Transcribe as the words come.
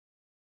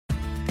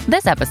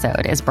This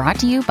episode is brought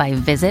to you by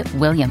Visit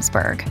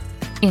Williamsburg.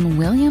 In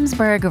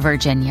Williamsburg,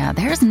 Virginia,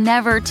 there's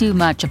never too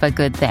much of a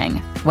good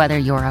thing. Whether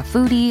you're a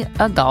foodie,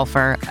 a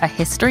golfer, a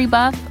history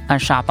buff, a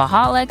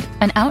shopaholic,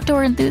 an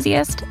outdoor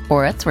enthusiast,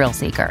 or a thrill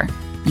seeker,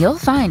 you'll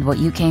find what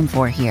you came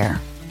for here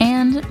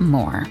and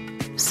more.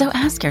 So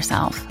ask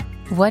yourself,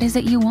 what is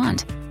it you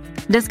want?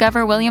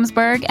 Discover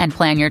Williamsburg and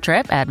plan your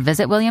trip at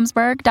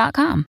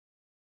visitwilliamsburg.com.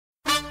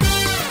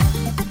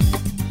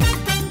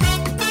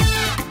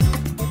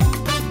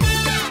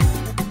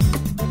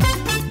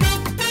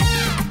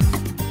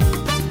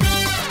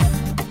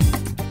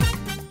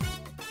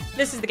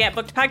 This is the Get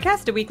Booked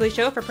Podcast, a weekly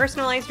show for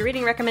personalized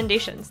reading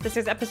recommendations. This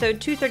is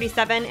episode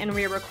 237, and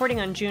we are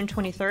recording on June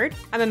 23rd.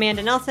 I'm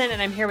Amanda Nelson,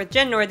 and I'm here with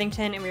Jen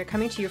Northington, and we are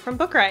coming to you from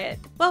Book Riot.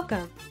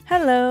 Welcome.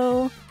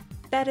 Hello.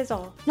 That is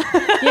all.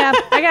 Yeah,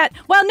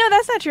 well, no,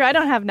 that's not true. I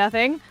don't have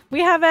nothing. We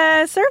have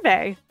a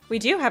survey. We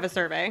do have a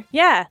survey.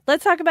 Yeah,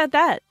 let's talk about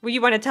that. Well,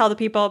 you want to tell the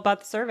people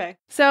about the survey?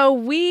 So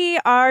we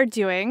are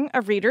doing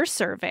a reader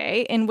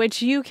survey in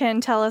which you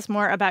can tell us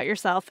more about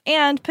yourself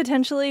and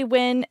potentially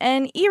win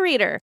an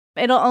e-reader.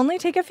 It'll only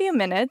take a few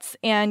minutes,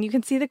 and you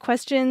can see the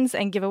questions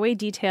and giveaway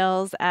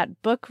details at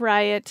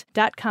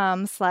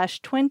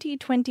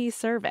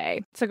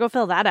bookriot.com/2020survey. So go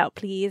fill that out,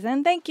 please,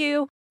 and thank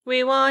you.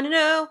 We want to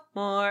know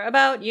more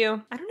about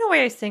you. I don't know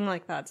why I sing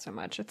like that so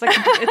much. It's like,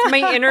 it's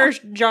my inner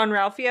John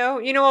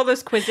Ralphio. You know all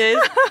those quizzes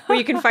where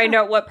you can find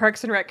out what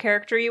Parks and Rec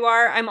character you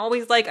are? I'm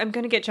always like, I'm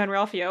going to get John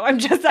Ralphio. I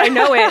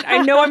know it. I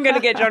know I'm going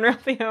to get John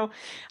Ralphio.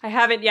 I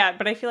haven't yet,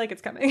 but I feel like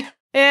it's coming.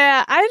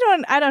 Yeah, I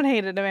don't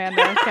hate it,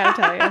 Amanda. I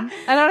gotta tell you.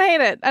 I don't hate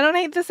it. I don't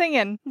hate the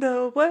singing.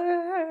 The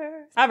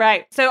worst. All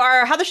right. So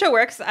how the show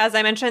works, as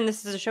I mentioned,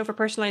 this is a show for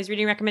personalized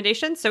reading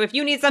recommendations. So if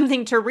you need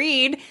something to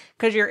read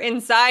because you're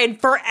inside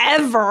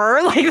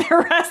forever, like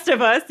the rest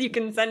of us, you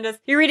can send us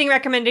your reading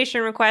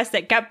recommendation request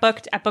at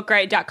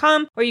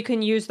getbooked@bookriot.com, or you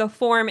can use the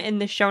form in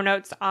the show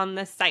notes on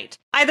the site.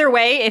 Either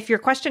way, if your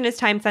question is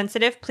time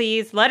sensitive,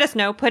 please let us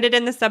know. Put it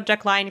in the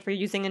subject line if you're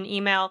using an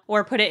email,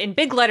 or put it in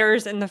big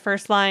letters in the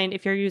first line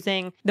if you're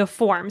using the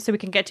form so we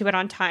can get to it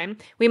on time.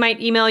 We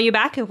might email you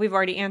back if we've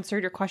already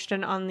answered your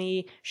question on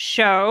the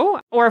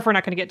show, or if we're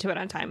not going to get to it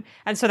on time.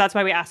 And so that's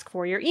why we ask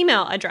for your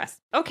email address.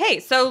 Okay,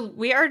 so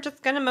we are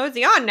just going to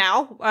mosey on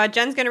now.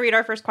 Jen's going to read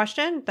our first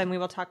question, then we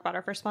will talk about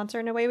our first sponsor,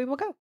 and away we will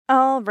go.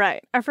 All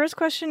right. Our first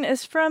question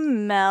is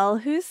from Mel,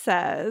 who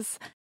says,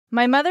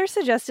 my mother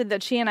suggested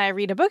that she and I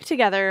read a book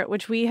together,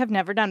 which we have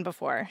never done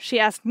before. She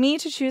asked me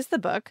to choose the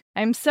book.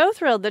 I'm so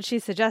thrilled that she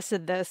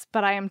suggested this,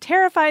 but I am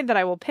terrified that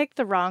I will pick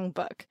the wrong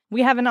book.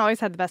 We haven't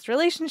always had the best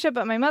relationship,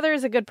 but my mother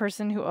is a good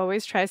person who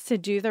always tries to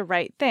do the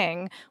right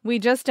thing. We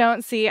just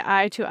don't see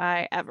eye to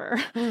eye ever.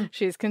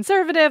 She's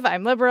conservative,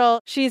 I'm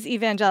liberal. She's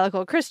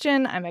evangelical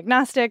Christian, I'm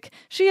agnostic.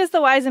 She is the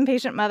wise and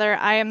patient mother,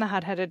 I am the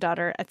hot-headed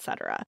daughter,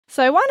 etc.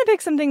 So I want to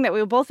pick something that we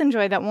will both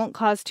enjoy that won't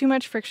cause too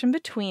much friction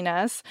between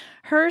us.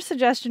 Her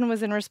suggestion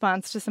was in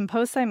response to some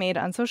posts I made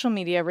on social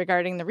media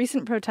regarding the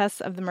recent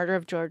protests of the murder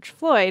of George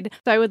Floyd.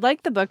 So I would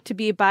like the book to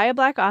be by a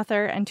Black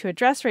author and to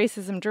address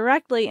racism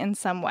directly in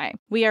some way.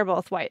 We are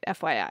both white,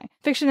 FYI.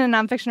 Fiction and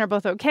nonfiction are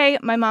both okay.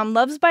 My mom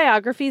loves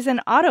biographies and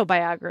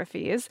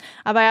autobiographies.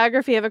 A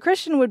biography of a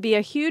Christian would be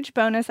a huge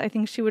bonus. I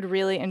think she would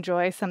really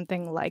enjoy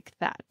something like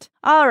that.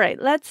 All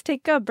right, let's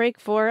take a break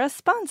for a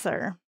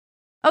sponsor.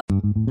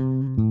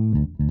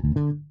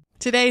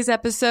 Today's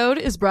episode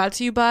is brought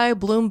to you by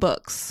Bloom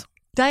Books.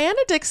 Diana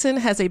Dixon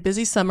has a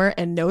busy summer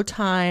and no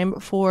time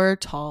for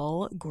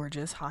tall,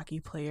 gorgeous hockey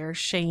player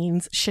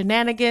Shane's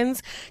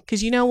shenanigans.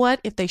 Because you know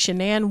what? If they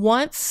shenan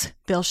once,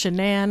 they'll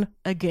shenan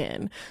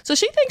again. So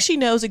she thinks she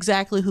knows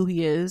exactly who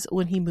he is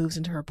when he moves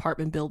into her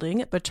apartment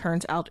building, but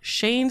turns out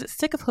Shane's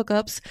sick of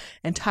hookups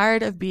and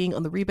tired of being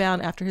on the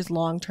rebound after his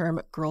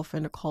long-term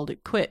girlfriend called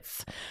it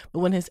quits. But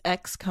when his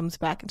ex comes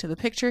back into the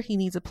picture, he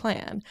needs a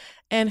plan.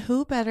 And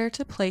who better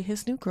to play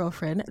his new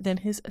girlfriend than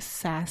his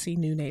sassy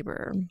new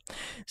neighbor?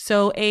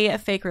 So a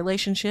fake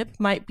relationship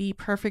might be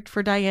perfect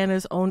for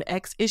Diana's own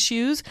ex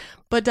issues,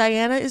 but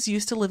Diana is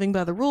used to living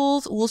by the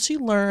rules. Will she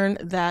learn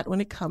that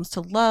when it comes to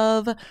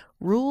love,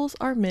 rules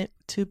are meant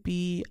to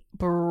be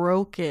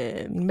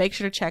broken? Make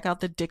sure to check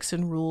out The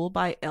Dixon Rule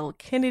by Elle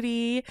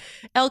Kennedy.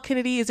 Elle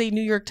Kennedy is a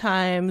New York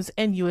Times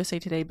and USA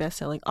Today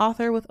bestselling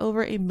author with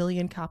over 1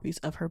 million copies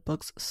of her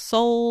books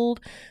sold.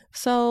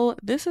 So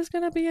this is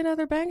going to be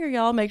another banger,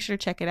 y'all. Make sure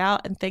to check it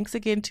out. And thanks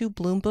again to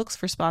Bloom Books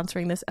for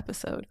sponsoring this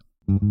episode.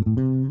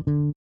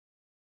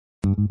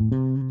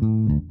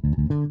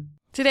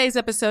 Today's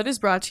episode is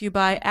brought to you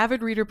by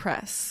Avid Reader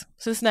Press.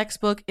 So this next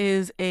book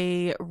is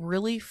a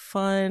really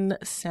fun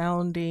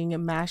sounding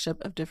mashup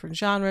of different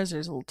genres.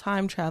 There's a little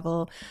time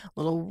travel, a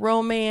little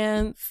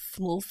romance,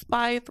 a little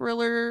spy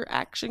thriller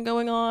action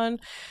going on.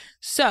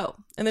 So,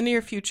 in the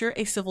near future,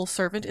 a civil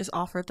servant is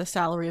offered the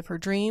salary of her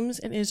dreams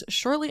and is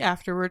shortly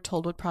afterward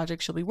told what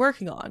project she'll be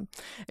working on.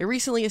 A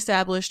recently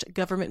established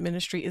government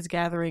ministry is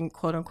gathering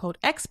quote-unquote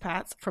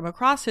expats from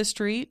across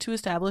history to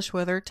establish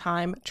whether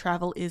time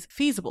travel is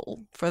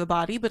feasible for the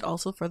body, but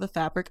also for the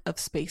fabric of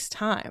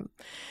space-time.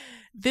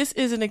 This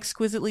is an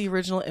exquisitely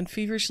original and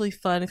feverishly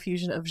fun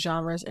fusion of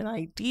genres and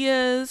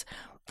ideas.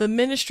 The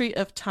Ministry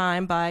of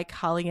Time by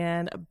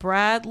Kalyan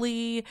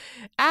Bradley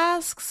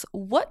asks,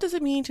 what does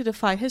it mean to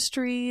defy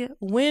history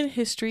when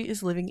history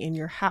is living in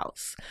your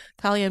house?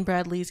 Kalyan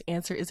Bradley's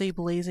answer is a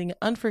blazing,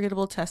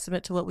 unforgettable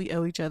testament to what we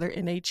owe each other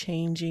in a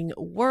changing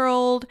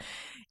world.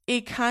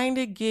 It kind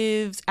of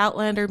gives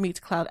Outlander meets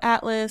Cloud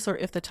Atlas, or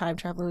If the Time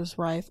Traveler's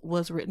Wife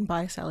was written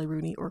by Sally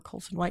Rooney or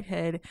Colson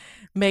Whitehead.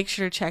 Make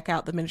sure to check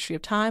out The Ministry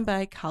of Time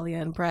by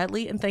Kalyan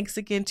Bradley. And thanks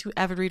again to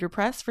Avid Reader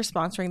Press for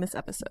sponsoring this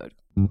episode.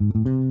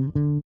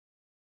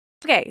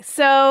 Okay,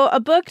 so a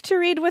book to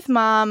read with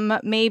mom,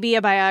 maybe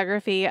a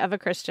biography of a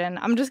Christian.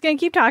 I'm just going to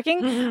keep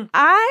talking. Mm-hmm.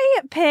 I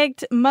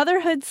picked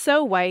Motherhood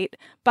So White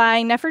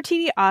by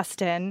Nefertiti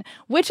Austin,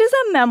 which is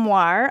a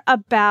memoir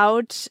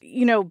about,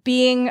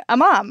 being a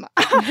mom,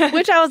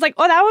 which I was like,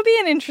 oh, that would be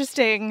an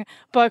interesting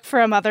book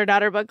for a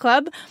mother-daughter book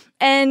club.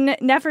 And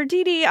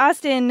Nefertiti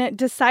Austin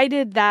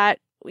decided that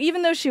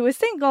even though she was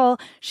single,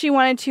 she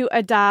wanted to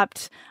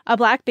adopt a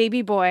Black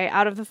baby boy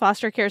out of the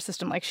foster care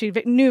system. Like, she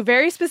knew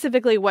very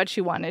specifically what she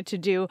wanted to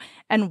do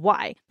and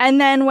why. And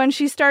then when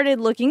she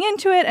started looking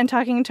into it and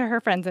talking to her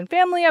friends and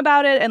family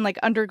about it and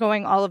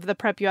undergoing all of the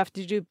prep you have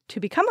to do to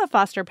become a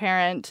foster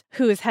parent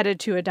who is headed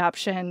to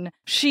adoption,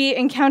 she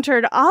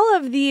encountered all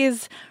of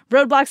these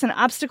roadblocks and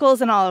obstacles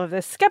and all of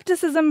this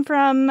skepticism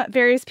from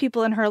various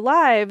people in her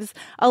lives,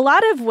 a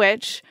lot of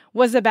which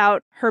was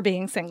about her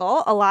being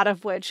single, a lot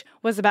of which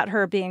was about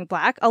her being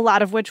Black, a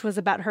lot of which was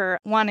about her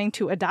wanting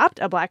to adopt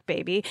a Black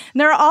baby.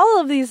 And there are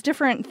all of these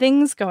different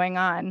things going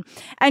on.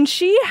 And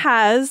she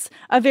has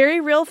a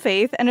very real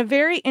faith and a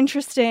very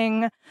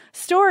interesting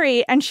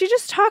story. And she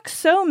just talks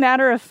so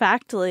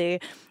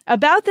matter-of-factly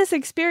about this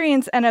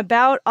experience and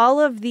about all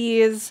of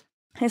these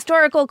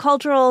historical,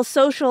 cultural,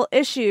 social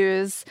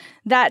issues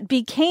that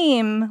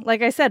became,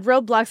 like I said,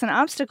 roadblocks and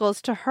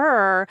obstacles to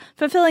her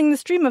fulfilling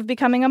this dream of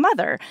becoming a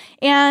mother.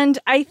 And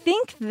I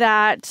think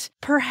that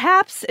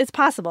perhaps it's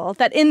possible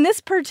that in this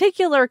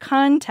particular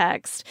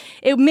context,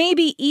 it may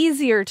be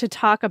easier to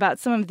talk about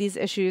some of these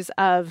issues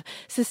of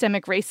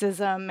systemic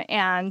racism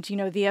and,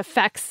 the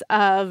effects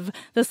of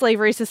the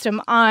slavery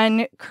system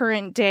on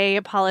current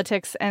day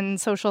politics and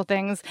social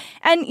things.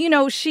 And,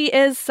 she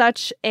is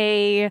such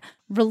a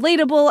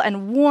relatable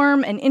and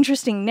warm and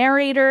interesting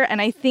narrator.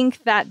 And I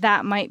think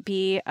that might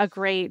be a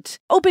great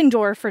open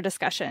door for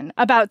discussion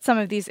about some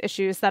of these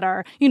issues that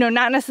are,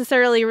 not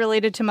necessarily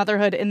related to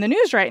motherhood in the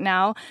news right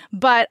now,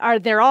 but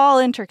they're all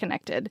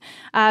interconnected.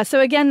 So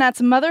again,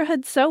 that's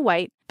Motherhood So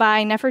White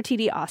by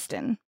Nefertiti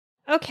Austin.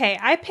 Okay,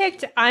 I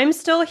picked I'm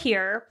Still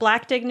Here,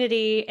 Black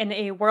Dignity in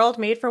a World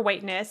Made for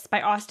Whiteness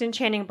by Austin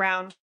Channing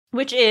Brown,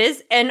 which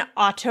is an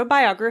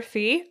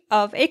autobiography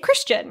of a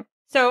Christian.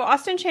 So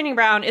Austin Channing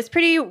Brown is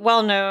pretty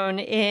well known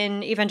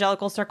in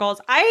evangelical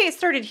circles. I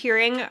started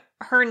hearing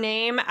her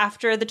name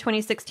after the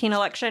 2016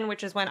 election,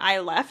 which is when I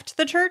left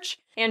the church.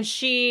 And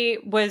she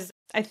was,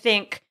 I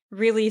think,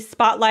 really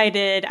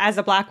spotlighted as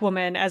a Black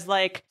woman, as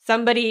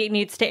somebody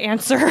needs to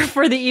answer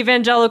for the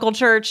evangelical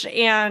church.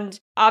 And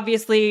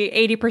obviously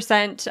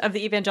 80% of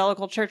the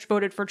evangelical church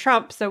voted for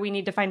Trump. So we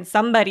need to find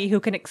somebody who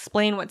can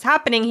explain what's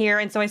happening here.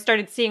 And so I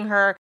started seeing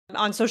her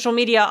on social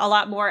media a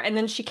lot more. And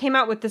then she came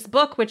out with this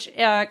book, which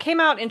came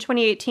out in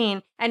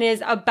 2018 and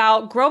is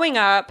about growing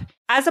up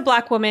as a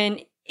Black woman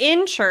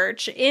in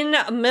church, in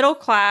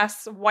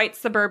middle-class white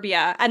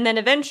suburbia, and then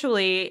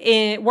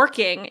eventually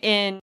working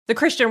in the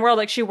Christian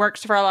world. She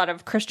works for a lot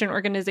of Christian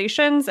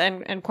organizations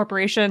and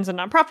corporations and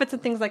nonprofits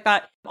and things like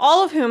that,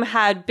 all of whom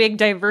had big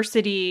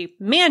diversity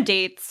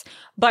mandates.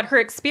 But her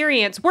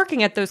experience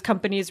working at those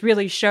companies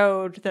really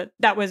showed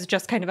that was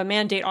just kind of a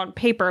mandate on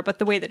paper. But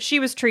the way that she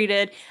was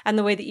treated and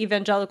the way the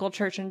evangelical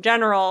church in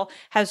general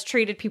has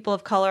treated people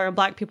of color and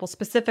Black people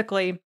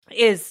specifically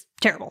is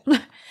terrible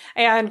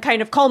and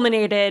kind of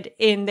culminated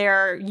in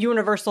their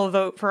universal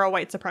vote for a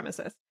white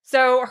supremacist.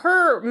 So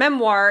her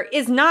memoir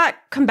is not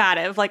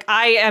combative.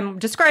 I am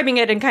describing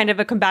it in kind of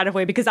a combative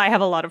way because I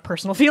have a lot of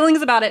personal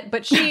feelings about it.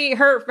 But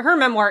her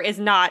memoir is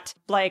not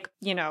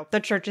the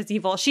church is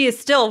evil. She is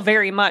still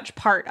very much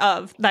part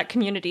of that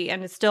community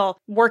and is still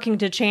working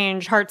to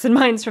change hearts and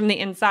minds from the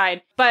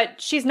inside.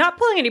 But she's not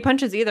pulling any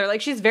punches either.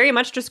 She's very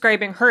much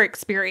describing her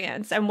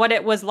experience and what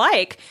it was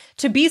like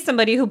to be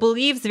somebody who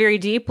believes very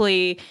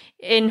deeply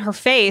in her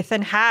faith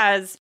and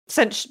has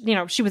since,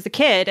 she was a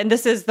kid, and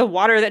this is the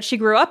water that she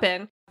grew up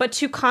in. But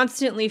to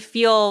constantly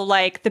feel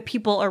like the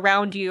people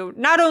around you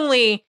not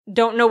only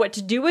don't know what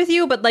to do with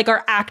you, but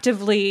are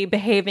actively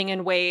behaving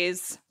in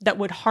ways that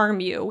would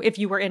harm you if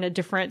you were in a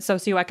different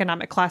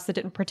socioeconomic class that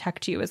didn't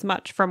protect you as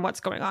much from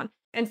what's going on.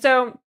 And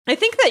so I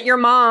think that your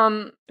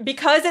mom,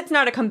 because it's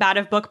not a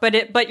combative book,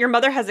 but your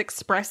mother has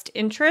expressed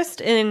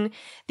interest in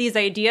these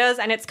ideas,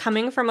 and it's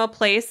coming from a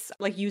place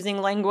like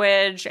using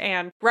language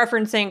and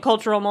referencing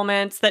cultural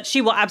moments that she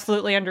will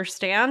absolutely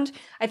understand.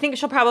 I think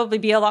she'll probably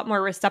be a lot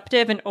more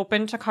receptive and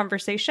open to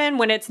conversation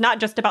when it's not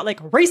just about like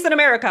race in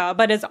America,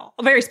 but is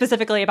very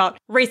specifically about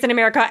race in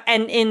America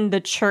and in the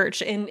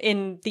church,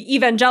 in the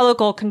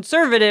evangelical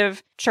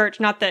conservative church.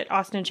 Not that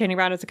Austin Channing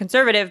Brown is a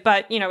conservative,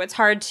 but it's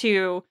hard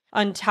to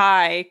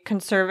untie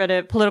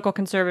political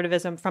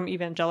conservatism from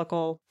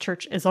evangelical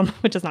churchism,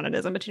 which is not an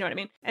ism, but you know what I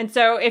mean. And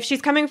so if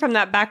she's coming from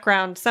that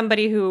background,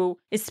 somebody who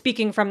is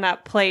speaking from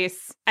that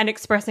place and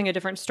expressing a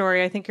different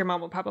story, I think your mom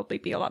will probably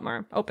be a lot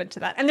more open to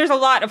that. And there's a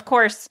lot, of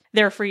course,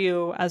 there for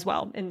you as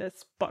well in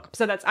this book.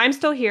 So that's I'm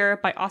Still Here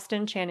by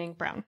Austin Channing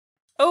Brown.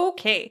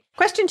 Okay.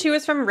 Question 2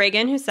 is from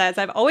Reagan, who says,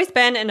 I've always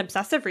been an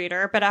obsessive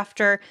reader, but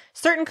after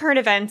certain current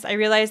events, I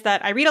realized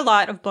that I read a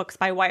lot of books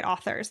by white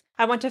authors.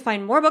 I want to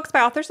find more books by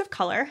authors of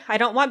color. I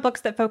don't want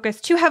books that focus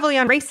too heavily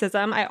on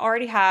racism. I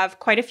already have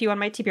quite a few on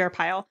my TBR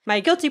pile. My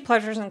guilty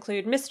pleasures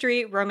include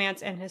mystery,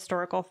 romance, and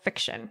historical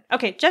fiction.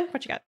 Okay, Jen,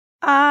 what you got?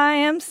 I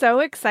am so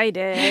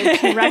excited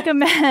to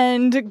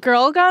recommend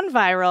Girl Gone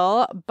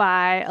Viral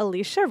by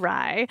Alicia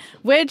Rai,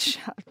 which,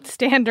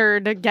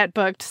 standard get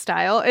booked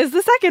style, is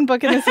the second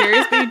book in the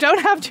series, but you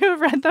don't have to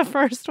have read the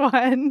first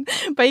one,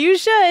 but you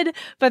should.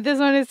 But this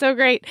one is so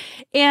great.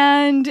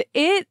 And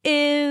it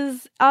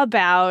is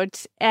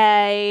about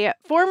a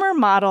former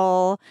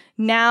model,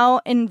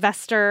 now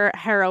investor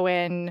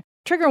heroine,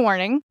 trigger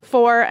warning,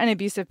 for an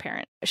abusive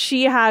parent.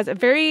 She has a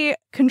very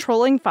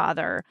controlling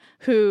father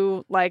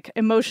who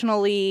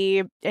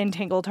emotionally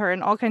entangled her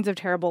in all kinds of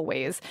terrible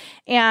ways.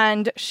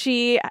 And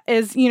she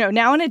is,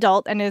 now an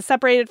adult and is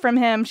separated from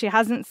him. She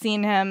hasn't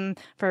seen him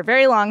for a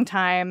very long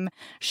time.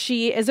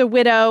 She is a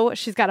widow.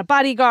 She's got a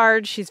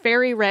bodyguard. She's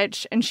very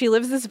rich. And she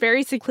lives this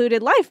very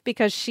secluded life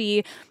because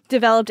she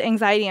developed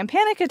anxiety and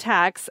panic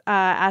attacks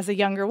as a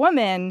younger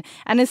woman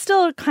and is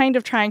still kind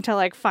of trying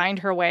to find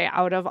her way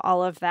out of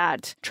all of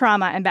that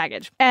trauma and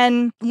baggage.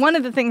 And one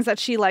of the things that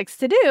she likes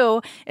to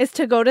do is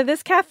to go to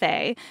this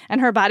cafe, and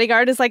her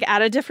bodyguard is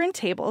at a different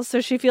table, so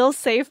she feels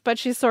safe, but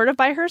she's sort of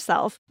by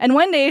herself. And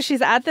one day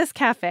she's at this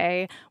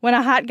cafe when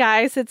a hot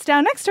guy sits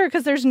down next to her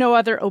because there's no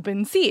other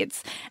open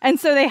seats. And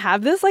so they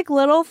have this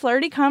little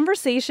flirty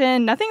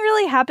conversation. Nothing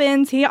really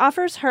happens. He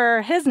offers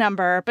her his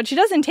number, but she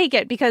doesn't take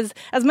it because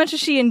as much as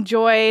she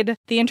enjoyed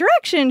the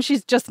interaction,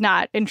 she's just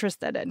not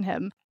interested in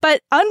him.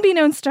 But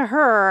unbeknownst to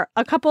her,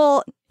 a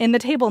couple in the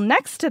table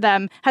next to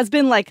them has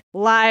been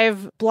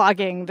live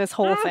blogging this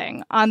whole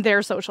thing on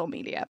their social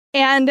media.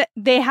 And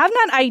they have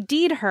not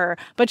ID'd her,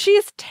 but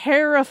she's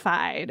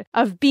terrified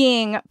of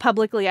being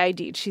publicly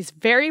ID'd. She's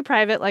very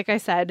private, like I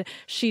said.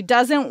 She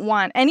doesn't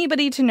want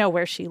anybody to know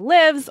where she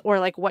lives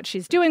or what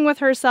she's doing with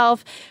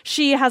herself.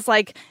 She has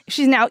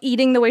she's now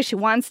eating the way she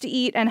wants to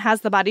eat and has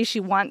the body she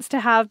wants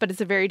to have, but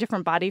it's a very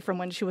different body from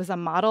when she was a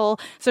model.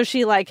 So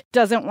she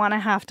doesn't want to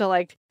have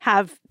to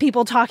have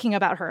people talking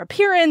about her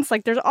appearance.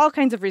 There's all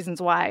kinds of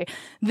reasons why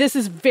this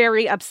is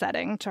very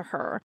upsetting to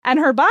her. And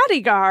her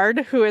bodyguard,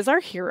 who is our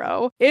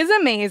hero, is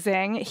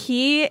amazing.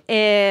 He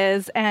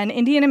is an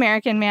Indian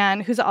American man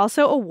who's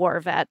also a war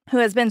vet who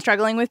has been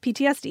struggling with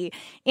PTSD.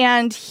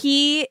 And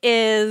he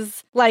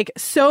is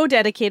so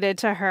dedicated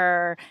to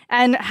her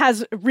and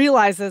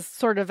realizes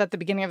sort of at the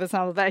beginning of this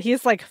novel that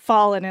he's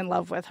fallen in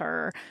love with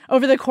her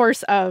over the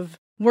course of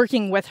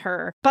working with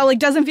her, but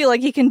doesn't feel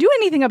like he can do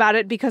anything about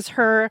it because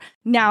her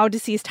now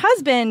deceased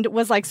husband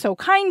was so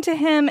kind to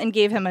him and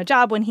gave him a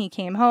job when he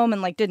came home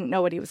and didn't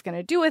know what he was going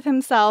to do with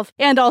himself.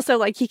 And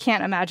also he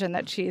can't imagine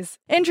that she's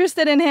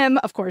interested in him.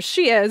 Of course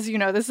she is,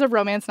 this is a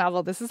romance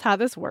novel. This is how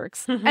this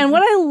works. And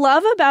what I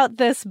love about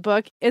this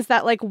book is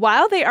that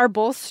while they are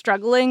both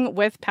struggling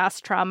with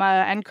past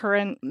trauma and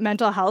current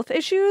mental health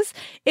issues,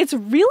 it's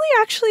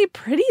really actually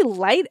pretty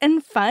light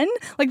and fun.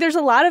 There's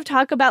a lot of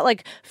talk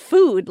about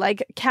food,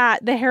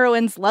 Kat, the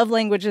heroine's love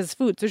language is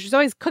food. So she's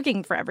always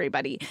cooking for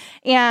everybody.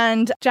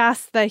 And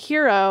Jas, the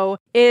hero,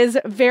 is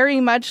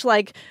very much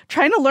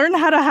trying to learn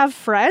how to have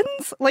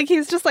friends.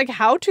 He's just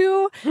how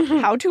to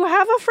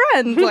have a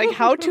friend,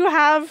 how to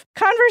have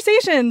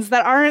conversations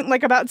that aren't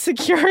about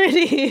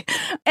security.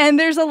 And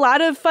there's a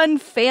lot of fun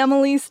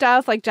family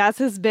stuff. Jas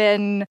has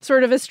been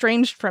sort of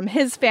estranged from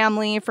his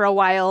family for a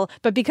while,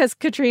 but because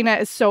Katrina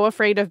is so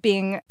afraid of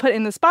being put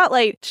in the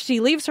spotlight, she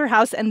leaves her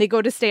house and they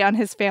go to stay on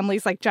his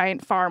family's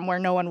giant farm where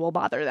no one will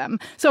bother them.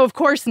 So of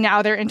course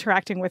now they're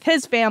interacting with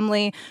his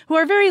family, who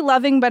are very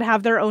loving but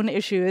have their own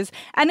issues.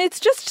 And it's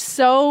just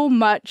so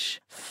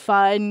much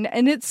fun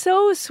and it's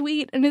so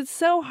sweet and it's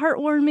so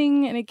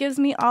heartwarming and it gives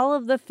me all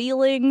of the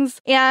feelings.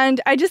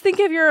 And I just think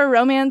if you're a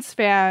romance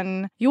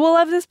fan, you will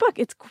love this book.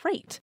 It's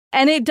great.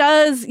 And it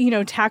does,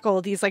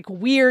 tackle these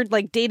weird,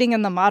 dating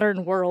in the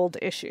modern world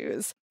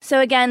issues. So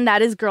again,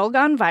 that is Girl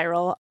Gone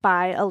Viral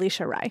by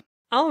Alicia Rai.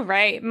 All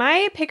right.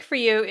 My pick for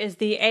you is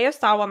The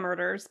Aosawa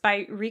Murders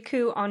by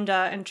Riku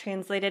Onda and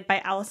translated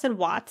by Allison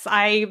Watts.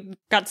 I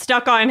got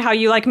stuck on how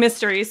you like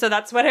mystery, so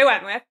that's what I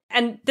went with.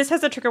 And this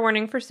has a trigger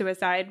warning for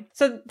suicide.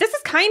 So this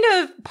is kind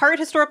of part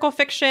historical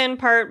fiction,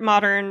 part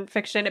modern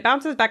fiction. It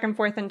bounces back and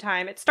forth in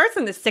time. It starts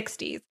in the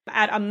 60s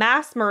at a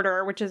mass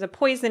murder, which is a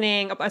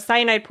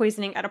cyanide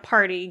poisoning at a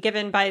party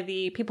given by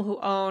the people who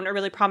own a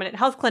really prominent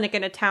health clinic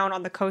in a town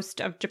on the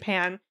coast of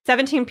Japan.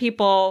 17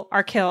 people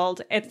are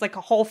killed. It's like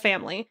a whole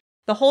family.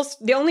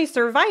 The only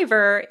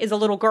survivor is a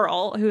little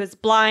girl who is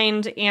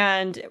blind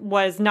and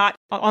was not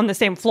on the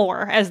same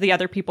floor as the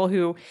other people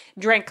who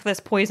drank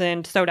this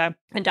poisoned soda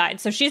and died.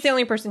 So she's the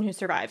only person who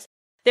survives.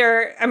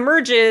 There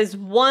emerges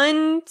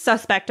one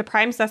suspect, a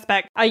prime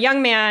suspect, a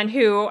young man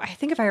who, I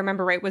think if I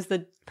remember right, was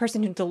the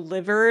person who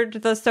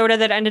delivered the soda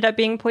that ended up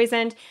being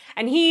poisoned.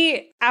 And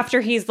he,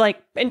 after he's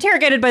like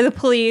interrogated by the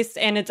police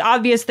and it's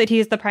obvious that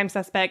he's the prime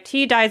suspect,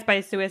 he dies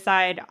by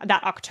suicide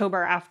that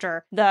October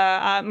after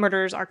the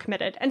murders are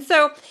committed. And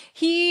so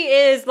he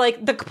is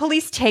like, the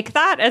police take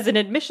that as an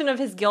admission of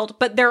his guilt,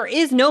 but there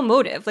is no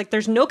motive. Like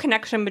there's no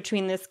connection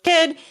between this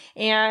kid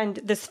and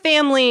this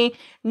family.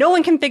 No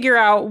one can figure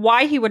out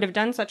why he would have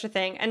done such a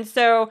thing. And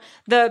so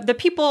the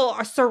people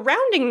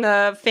surrounding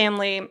the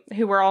family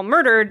who were all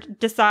murdered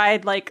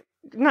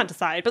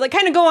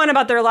kind of go on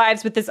about their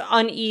lives with this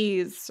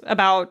unease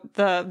about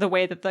the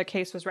way that the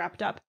case was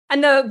wrapped up.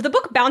 And the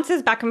book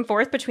bounces back and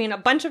forth between a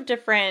bunch of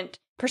different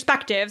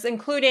perspectives,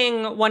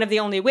 including one of the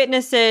only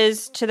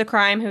witnesses to the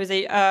crime, who is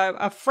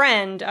a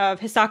friend of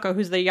Hisako,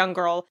 who's the young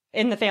girl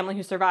in the family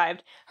who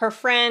survived. Her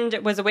friend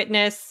was a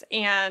witness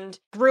and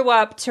grew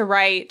up to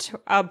write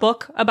a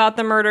book about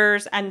the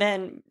murders and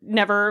then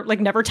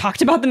never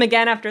talked about them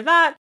again after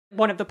that.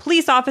 One of the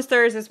police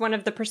officers is one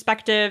of the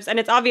perspectives. And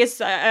it's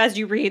obvious as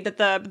you read that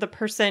the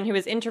person who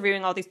is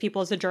interviewing all these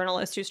people is a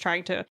journalist who's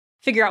trying to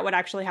figure out what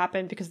actually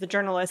happened, because the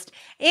journalist,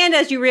 and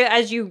as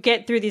you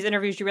get through these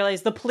interviews, you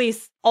realize the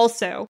police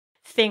also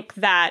think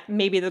that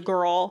maybe the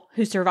girl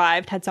who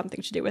survived had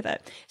something to do with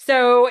it.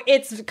 So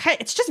it's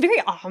just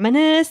very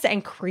ominous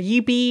and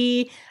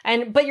creepy,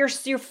 but you're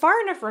far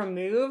enough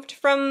removed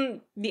from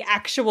the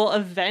actual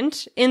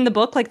event in the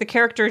book. Like the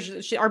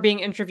characters are being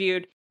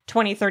interviewed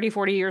 20, 30,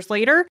 40 years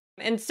later.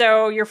 And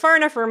so you're far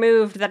enough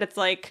removed that it's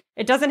like,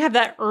 it doesn't have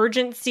that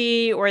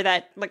urgency or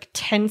that like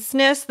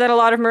tenseness that a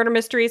lot of murder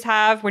mysteries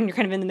have when you're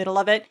kind of in the middle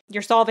of it.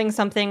 You're solving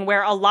something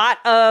where a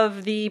lot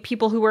of the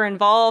people who were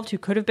involved, who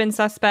could have been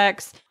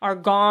suspects, are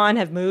gone,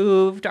 have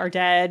moved, are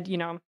dead,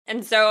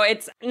 And so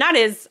it's not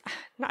as,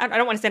 I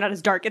don't want to say not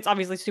as dark. It's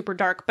obviously super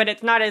dark, but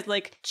it's not as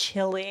like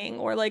chilling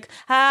or like,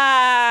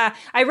 I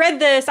read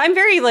this. I'm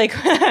very like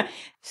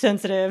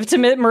sensitive to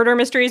murder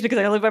mysteries because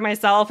I live by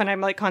myself and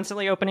I'm like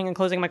constantly opening and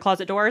closing my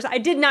closet doors. I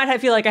did not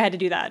feel like I had to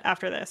do that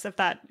after this, if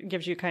that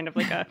gives you kind of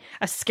like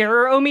a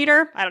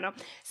scarer-o-meter. I don't know.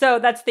 So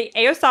that's The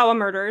Aosawa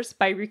Murders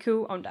by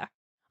Riku Onda.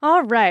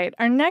 All right.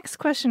 Our next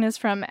question is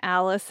from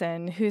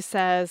Allison, who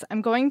says,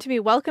 I'm going to be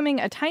welcoming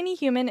a tiny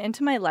human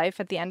into my life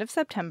at the end of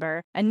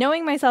September, and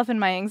knowing myself and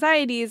my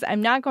anxieties,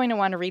 I'm not going to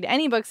want to read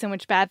any books in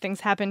which bad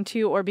things happen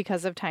to or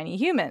because of tiny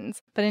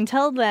humans. But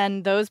until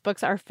then, those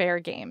books are fair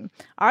game.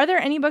 Are there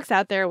any books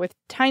out there with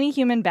tiny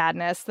human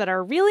badness that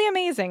are really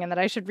amazing and that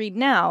I should read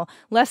now,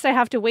 lest I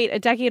have to wait a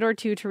decade or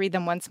two to read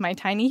them once my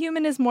tiny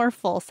human is more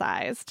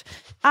full-sized?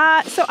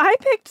 So I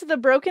picked the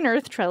Broken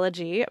Earth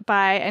trilogy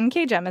by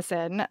N.K.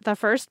 Jemisin. The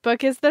first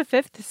book is the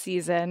 5th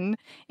season.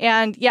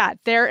 And yeah,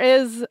 there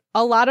is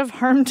a lot of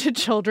harm to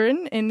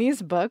children in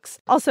these books.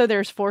 Also,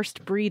 there's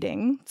forced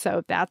breeding.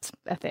 So that's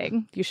a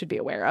thing you should be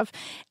aware of.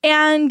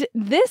 And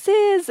this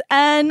is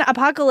an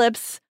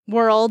apocalypse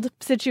world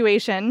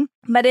situation.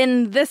 But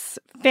in this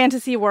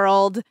fantasy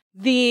world,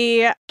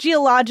 the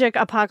geologic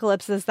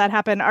apocalypses that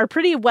happen are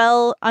pretty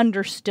well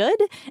understood.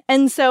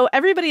 And so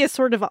everybody is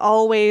sort of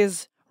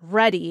always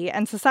ready,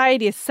 and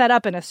society is set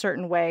up in a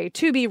certain way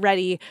to be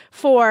ready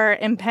for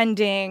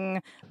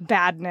impending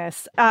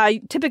badness,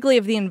 typically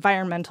of the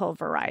environmental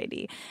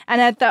variety.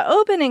 And at the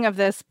opening of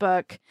this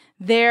book,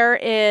 there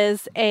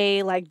is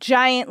a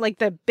giant,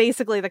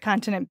 basically the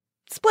continent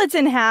splits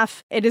in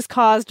half. It is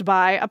caused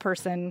by a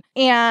person,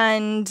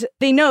 and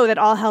they know that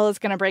all hell is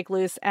going to break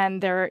loose,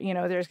 and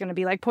there's going to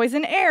be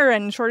poison air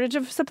and shortage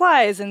of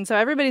supplies, and so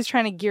everybody's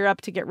trying to gear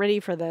up to get ready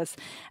for this.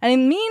 And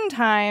in the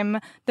meantime,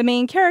 the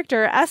main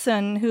character,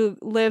 Essen, who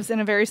lives in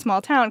a very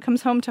small town,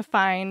 comes home to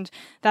find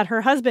that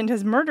her husband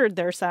has murdered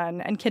their son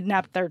and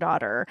kidnapped their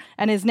daughter,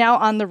 and is now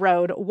on the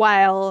road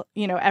while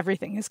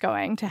everything is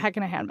going to heck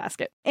in a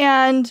handbasket.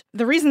 And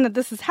the reason that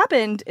this has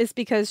happened is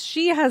because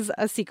she has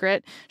a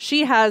secret.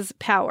 She has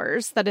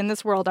powers that in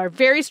this world are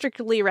very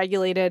strictly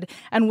regulated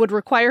and would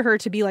require her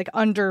to be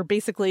under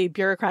basically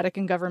bureaucratic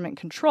and government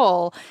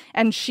control.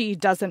 And she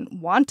doesn't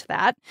want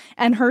that.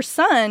 And her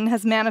son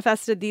has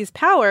manifested these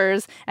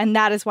powers, and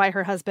that is why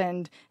her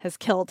husband has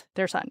killed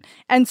their son.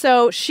 And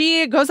so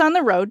she goes on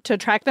the road to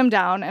track them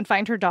down and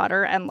find her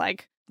daughter and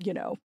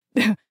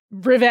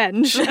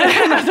revenge, in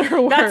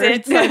other words.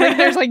 That's it. I think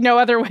there's like no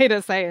other way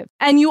to say it.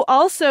 And you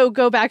also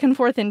go back and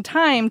forth in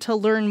time to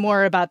learn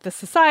more about the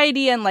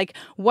society and like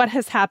what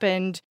has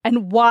happened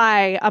and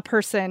why a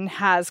person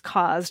has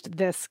caused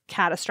this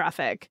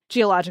catastrophic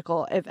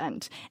geological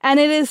event. And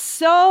it is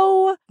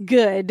so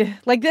good.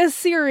 Like, this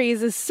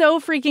series is so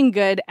freaking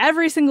good.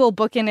 Every single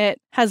book in it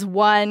has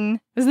won.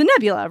 It was the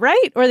Nebula,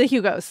 right? Or the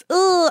Hugos.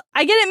 Ugh,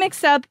 I get it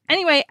mixed up.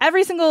 Anyway,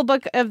 every single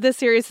book of this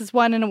series has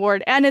won an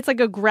award, and it's like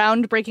a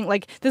groundbreaking,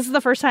 like, this is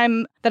the first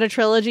time that a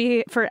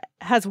trilogy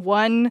has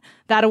won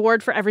that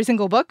award for every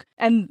single book.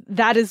 And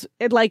that is,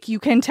 like, you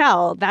can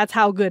tell that's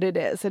how good it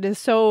is. It is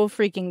so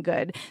freaking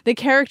good. The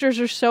characters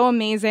are so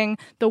amazing.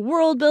 The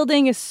world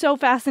building is so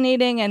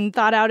fascinating and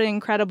thought out and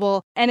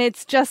incredible. And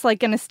it's just like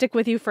going to stick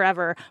with you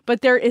forever.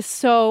 But there is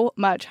so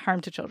much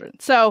harm to children.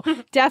 So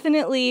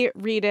definitely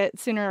read it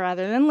sooner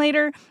rather than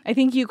later. I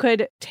think you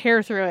could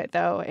tear through it,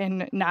 though,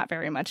 in not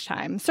very much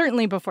time.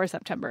 Certainly before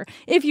September,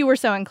 if you were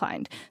so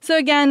inclined. So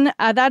again,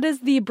 that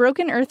is the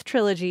Broken Earth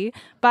trilogy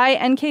by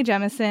N.K.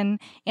 Jemisin,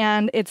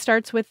 and it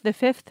starts with the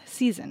 5th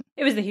season.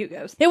 It was the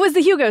Hugos. It was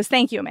the Hugos.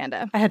 Thank you,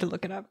 Amanda. I had to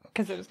look it up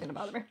because it was going to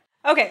bother me.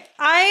 Okay,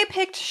 I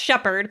picked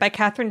Shepherd by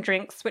Catherine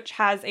Drinks, which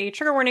has a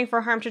trigger warning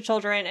for harm to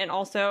children and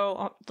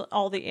also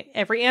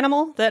every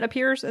animal that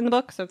appears in the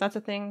book. So if that's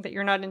a thing that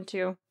you're not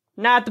into,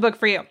 not the book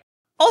for you.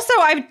 Also,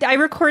 I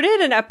recorded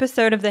an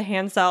episode of The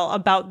Hansel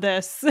about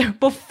this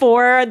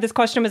before this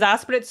question was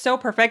asked, but it's so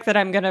perfect that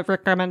I'm going to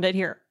recommend it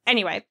here.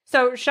 Anyway,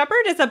 so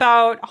Shepherd is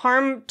about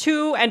harm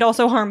to and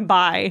also harm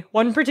by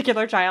one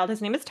particular child.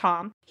 His name is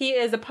Tom. He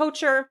is a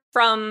poacher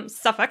from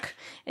Suffolk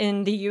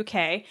in the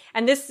UK.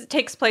 And this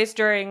takes place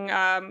during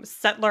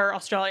settler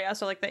Australia,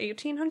 so like the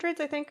 1800s,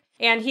 I think.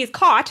 And he's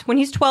caught, when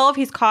he's 12,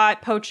 he's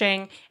caught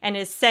poaching and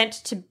is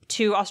sent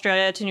to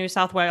Australia, to New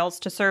South Wales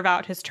to serve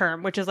out his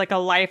term, which is like a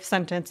life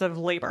sentence of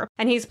labor.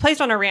 And he's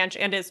placed on a ranch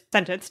and is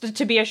sentenced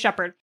to be a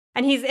shepherd.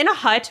 And he's in a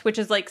hut, which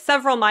is like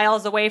several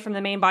miles away from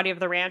the main body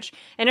of the ranch,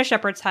 in a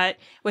shepherd's hut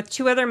with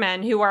 2 other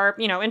men who are,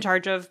 in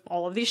charge of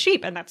all of these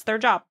sheep, and that's their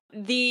job.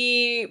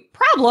 The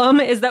problem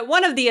is that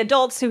one of the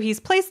adults who he's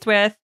placed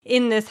with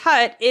in this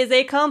hut is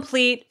a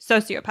complete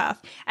sociopath.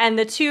 And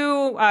the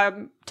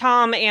 2,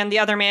 Tom and the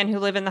other man who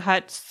live in the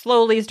hut,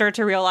 slowly start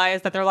to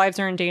realize that their lives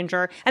are in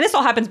danger. And this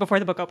all happens before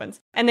the book opens.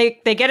 And they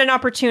get an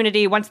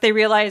opportunity once they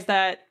realize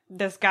that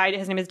this guy,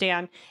 his name is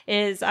Dan,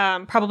 is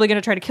probably going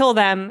to try to kill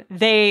them.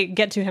 They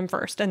get to him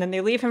first, and then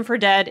they leave him for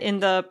dead in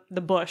the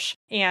bush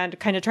and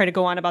kind of try to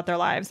go on about their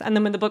lives. And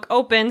then when the book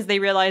opens, they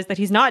realize that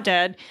he's not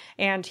dead,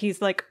 and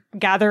he's like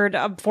gathered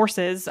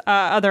forces,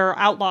 other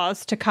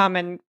outlaws, to come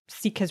and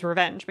seek his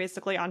revenge,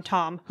 basically, on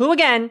Tom, who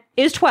again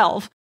is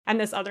 12. And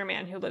this other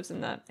man who lives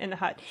in the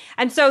hut.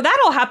 And so that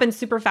all happens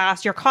super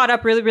fast. You're caught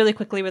up really, really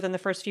quickly within the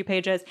first few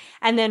pages.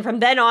 And then from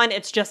then on,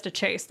 it's just a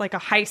chase, like a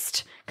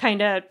heist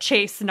kind of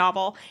chase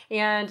novel.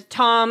 And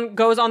Tom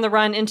goes on the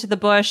run into the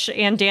bush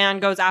and Dan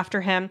goes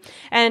after him.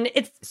 And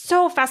it's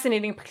so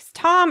fascinating because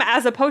Tom,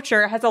 as a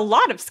poacher, has a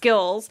lot of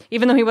skills,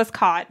 even though he was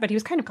caught, but he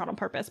was kind of caught on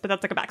purpose, but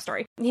that's like a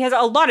backstory. He has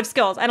a lot of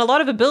skills and a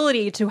lot of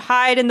ability to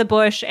hide in the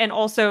bush and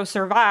also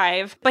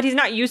survive, but he's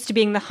not used to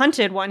being the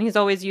hunted one. He's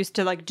always used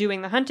to like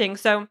doing the hunting.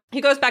 So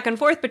he goes back and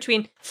forth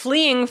between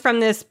fleeing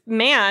from this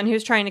man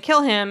who's trying to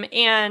kill him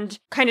and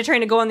kind of trying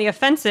to go on the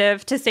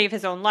offensive to save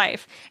his own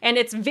life. And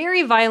it's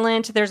very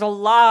violent. There's a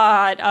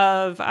lot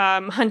of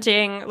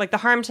hunting. Like the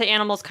harm to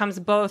animals comes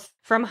both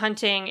from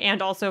hunting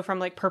and also from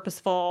like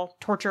purposeful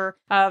torture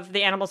of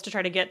the animals to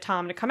try to get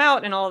Tom to come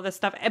out and all of this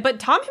stuff. But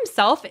Tom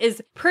himself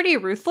is pretty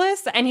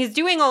ruthless, and he's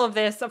doing all of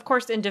this, of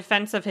course, in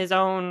defense of his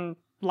own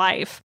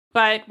life.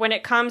 But when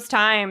it comes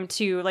time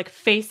to like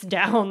face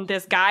down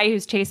this guy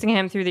who's chasing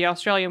him through the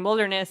Australian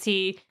wilderness,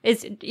 he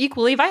is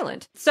equally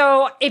violent.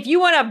 So if you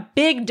want a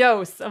big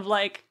dose of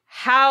like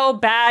how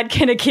bad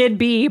can a kid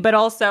be, but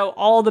also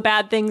all the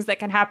bad things that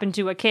can happen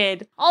to a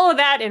kid, all of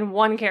that in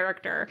one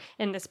character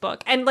in this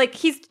book. And like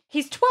he's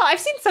 12. I've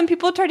seen some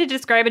people try to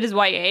describe it as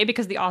YA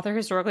because the author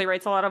historically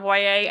writes a lot of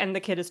YA and the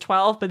kid is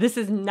 12, but this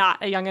is not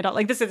a young adult.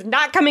 Like this is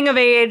not coming of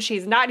age.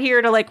 He's not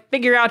here to like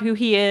figure out who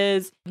he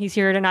is. He's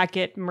here to not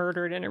get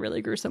murdered in a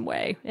really gruesome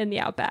way in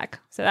the outback.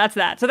 So that's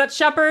that. So that's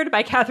Shepherd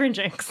by Catherine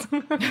Drinks.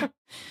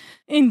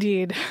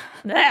 Indeed.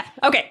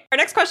 Okay, our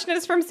next question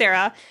is from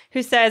Sarah,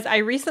 who says, I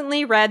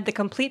recently read The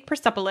Complete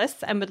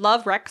Persepolis and would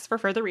love Rex for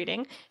further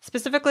reading.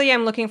 Specifically,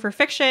 I'm looking for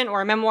fiction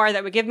or a memoir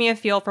that would give me a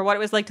feel for what it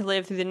was like to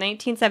live through the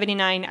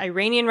 1979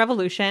 Iranian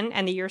Revolution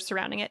and the years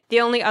surrounding it. The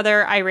only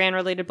other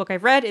Iran-related book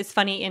I've read is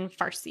Funny in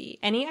Farsi.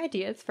 Any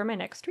ideas for my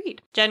next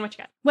read? Jen, what you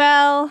got?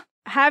 Well,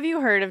 have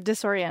you heard of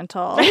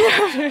Disoriental?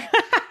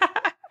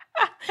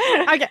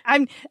 Okay,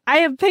 I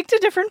have picked a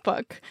different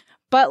book,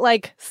 but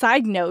like,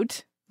 side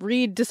note,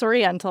 read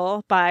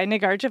Disoriental by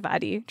Nagar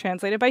Javadi,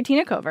 translated by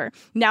Tina Cover.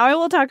 Now I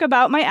will talk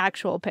about my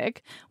actual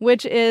pick,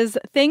 which is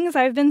Things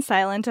I've Been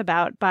Silent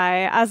About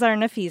by Azar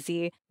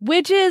Nafizi,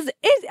 which is,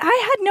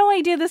 I had no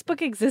idea this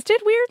book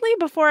existed, weirdly,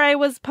 before I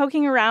was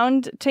poking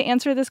around to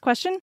answer this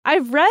question.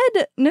 I've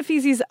read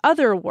Nafizi's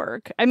other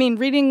work. I mean,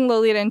 reading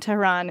Lolita in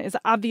Tehran is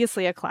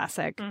obviously a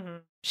classic. Mm-hmm.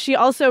 she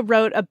also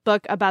wrote a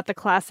book about the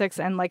classics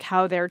and like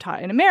how they're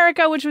taught in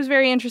America, which was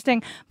very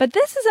interesting. But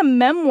this is a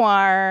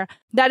memoir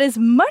that is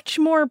much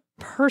more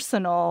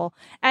personal.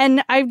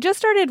 And I've just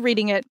started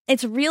reading it.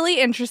 It's really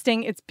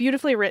interesting. It's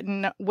beautifully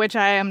written, which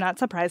I am not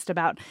surprised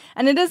about.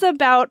 And it is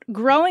about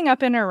growing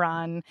up in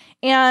Iran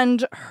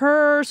and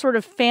her sort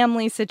of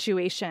family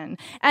situation.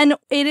 And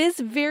it is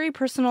very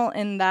personal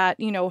in that,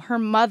 you know, her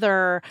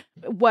mother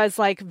was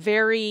like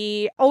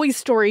very always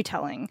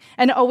storytelling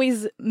and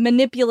always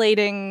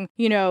manipulating,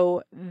 you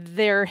know,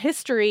 their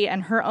history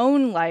and her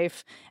own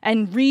life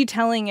and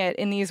retelling it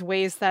in these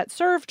ways that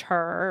served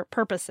her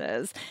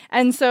purposes.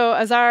 And so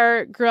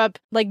Azar grew up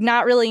like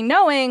not really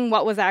knowing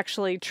what was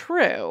actually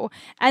true.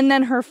 And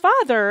then her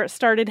father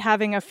started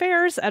having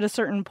affairs at a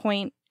certain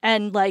point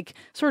and like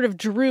sort of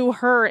drew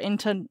her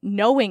into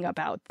knowing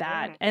about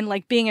that and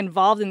like being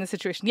involved in the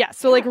situation. Yeah.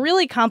 So like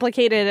really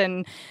complicated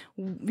and,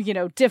 you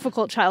know,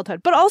 difficult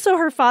childhood. But also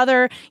her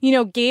father, you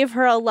know, gave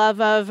her a love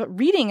of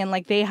reading and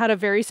like they had a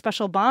very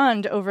special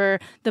bond over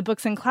the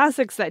books and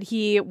classics that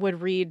he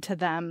would read to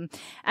them.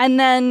 And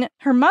then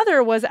her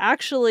mother was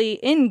actually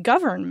in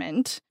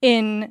government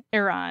in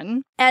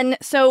Iran. And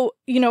so,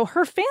 you know,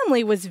 her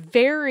family was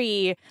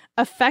very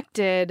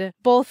affected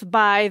both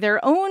by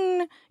their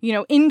own, you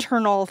know,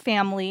 internal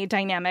family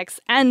dynamics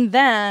and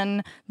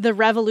then the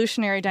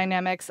revolutionary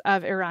dynamics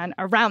of Iran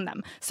around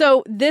them.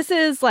 So this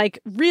is like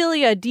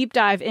really a deep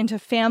dive into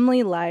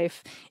family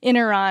life in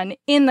Iran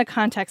in the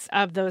context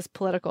of those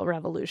political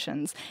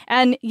revolutions.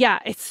 And yeah,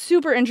 it's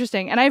super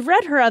interesting. And I've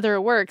read her other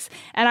works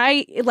and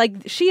I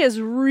like, she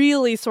is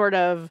really sort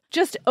of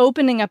just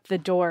opening up the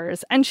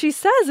doors. And she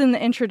says in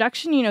the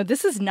introduction, you know,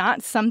 this is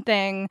not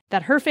something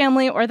that her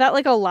family or that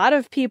like a lot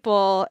of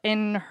people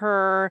in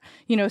her,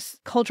 you know,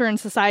 culture and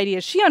society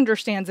as she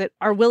understands it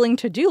are willing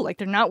to do. Like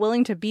they're not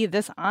willing to be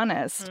this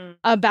honest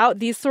about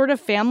these sort of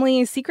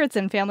family secrets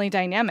and family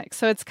dynamics.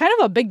 So it's kind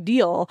of a big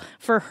deal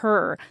for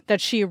her that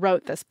she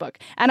wrote this book.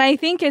 And I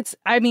think it's,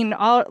 I mean,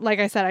 like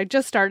I said, I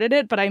just started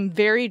it, but I'm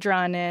very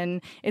drawn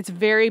in. It's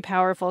very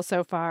powerful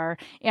so far.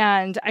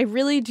 And I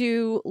really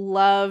do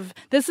love,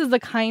 this is the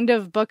kind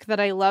of book that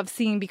I love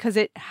seeing because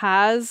it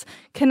has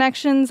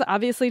connections,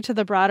 obviously, to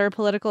the broader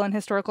political and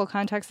historical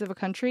context of a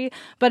country,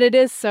 but it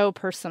is so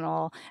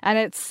personal. And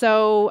it's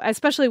so,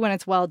 especially when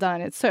it's well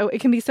done, it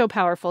can be so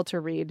powerful to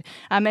read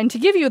and to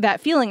give you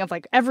that feeling of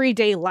like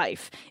everyday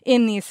life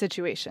in these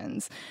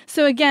situations.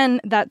 So again,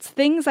 that's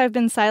Things I've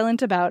Been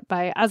Silent About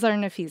by Azar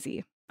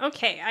Nafizi.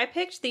 Okay, I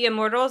picked The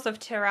Immortals of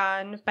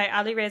Tehran by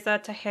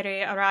Alireza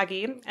Taheri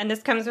Aragi, and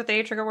this comes with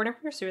a trigger warning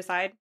for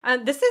suicide.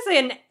 This is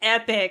an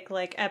epic,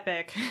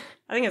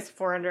 I think it's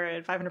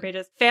 400, 500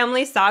 pages,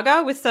 family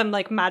saga with some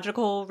like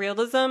magical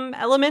realism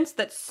elements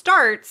that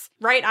starts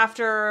right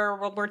after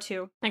World War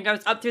II and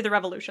goes up through the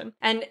revolution.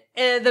 And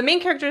the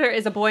main character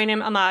is a boy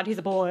named Ahmad. He's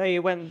a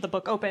boy when the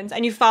book opens,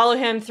 and you follow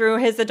him through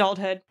his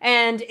adulthood.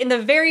 And in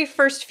the very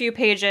first few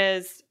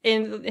pages,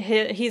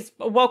 he's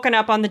woken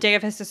up on the day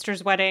of his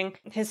sister's wedding.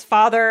 His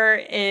father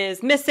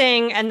is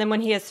missing, and then when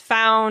he is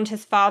found,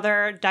 his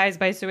father dies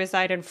by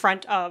suicide in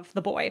front of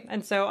the boy.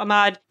 And so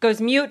Ahmad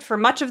goes mute for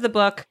much of the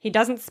book. He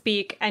doesn't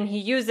speak, and he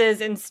uses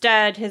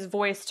instead his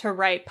voice to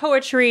write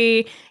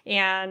poetry,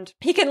 and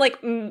he can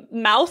like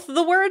mouth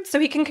the words, so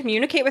he can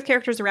communicate with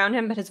characters around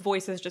him, but his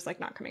voice is just like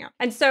not coming out.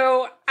 And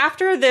so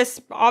after this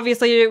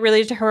obviously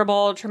really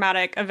terrible,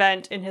 traumatic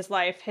event in his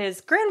life,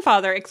 his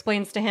grandfather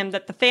explains to him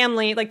that the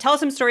family, like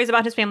tells him stories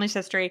about his family's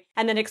history,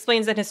 and then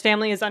explains that his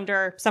family is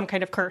under some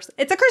kind of curse.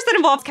 It's a curse that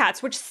involves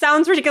cats, which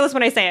sounds ridiculous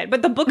when I say it,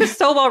 but the book is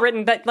so well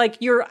written that like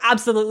you're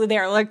absolutely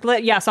there. Like,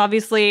 yes,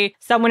 obviously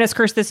someone has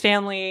cursed this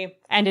family,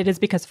 and it is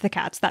because of the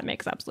cats. That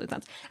makes absolute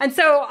sense. And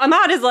so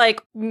Ahmad is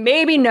like,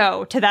 maybe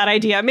no to that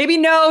idea, maybe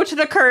no to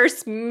the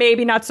curse,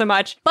 maybe not so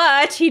much.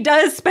 But he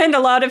does spend a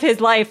lot of his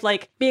life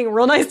like being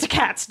real nice to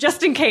cats,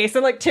 just in case,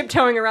 and like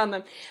tiptoeing around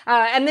them.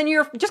 And then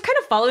you're just kind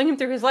of following him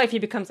through his life. He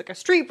becomes like a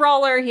street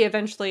brawler. He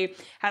eventually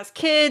has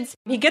kids.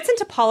 He gets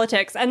into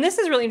politics. And this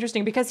is really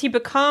interesting because he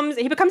becomes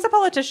a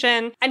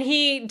politician, and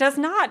he does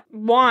not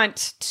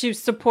want to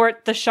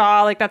support the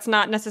Shah. Like that's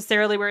not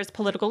necessarily where his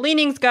political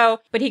leanings go,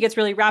 but he gets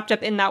really wrapped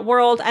up in that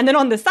world. And then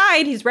on the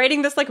side, he's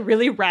writing this like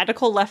really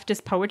radical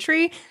leftist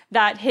poetry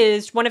that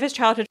one of his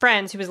childhood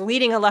friends, who was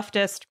leading a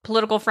leftist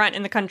political front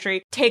in the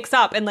country, takes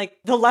up, and like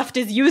the left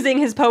is using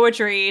his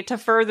poetry to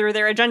further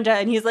their agenda.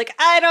 And he's like,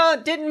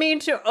 didn't mean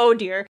to, oh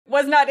dear,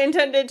 was not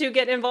intended to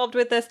get involved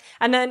with this.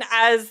 And then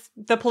as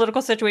the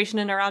political situation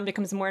in Iran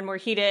becomes more and more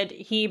heated,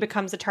 he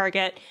becomes a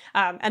target.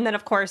 And then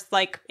of course,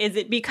 like, is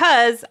it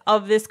because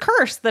of this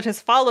curse that has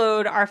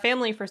followed our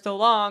family for so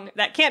long?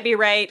 That can't be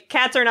right.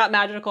 Cats are not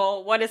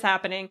magical. What is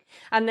happening?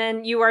 And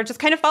then you are just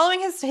kind of following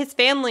his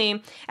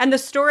family and the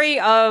story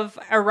of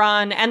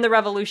Iran and the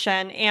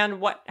revolution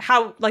and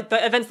how like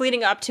the events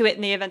leading up to it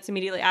and the events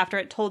immediately after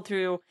it, told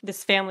through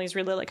this family's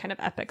really like kind of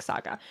epic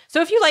saga.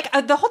 So if you like,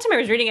 the whole time I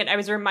was reading it, I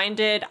was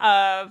reminded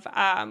of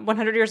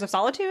 100 Years of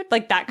Solitude,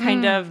 like that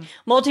kind of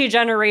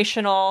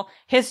multi-generational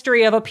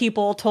history of a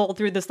people told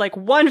through this like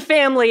one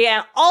family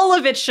and all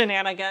of its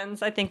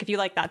shenanigans. I think if you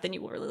like that, then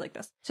you will really like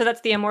this. So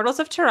that's The Immortals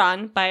of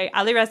Tehran by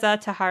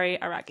Alireza Tahari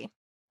Aragi.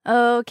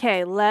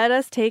 Okay, let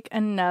us take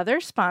another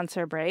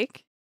sponsor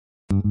break.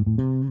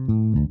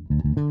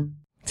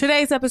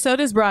 Today's episode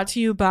is brought to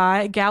you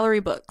by Gallery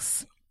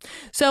Books.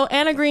 So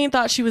Anna Green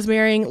thought she was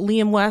marrying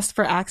Liam West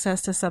for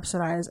access to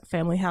subsidized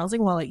family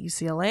housing while at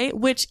UCLA,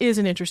 which is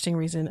an interesting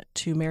reason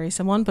to marry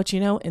someone, but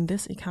in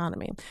this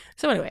economy.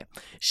 So anyway,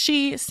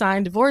 she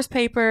signed divorce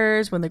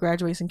papers when the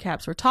graduation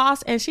caps were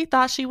tossed, and she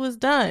thought she was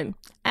done.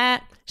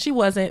 She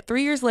wasn't.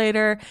 3 years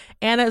later,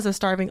 Anna is a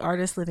starving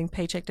artist living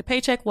paycheck to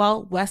paycheck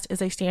while West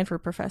is a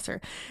Stanford professor.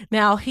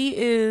 Now, he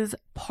is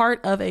part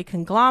of a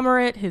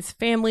conglomerate. His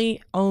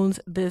family owns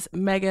this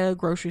mega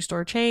grocery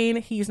store chain.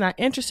 He's not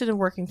interested in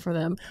working for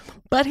them,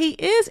 but he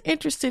is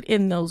interested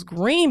in those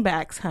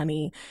greenbacks,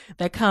 honey,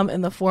 that come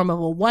in the form of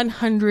a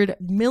 $100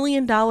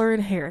 million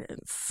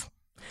inheritance.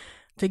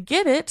 To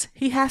get it,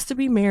 he has to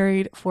be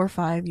married for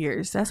 5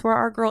 years. That's where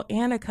our girl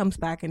Anna comes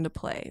back into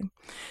play.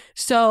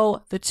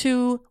 So the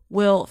two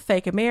will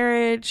fake a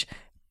marriage,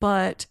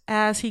 but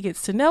as he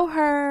gets to know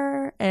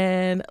her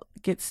and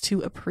gets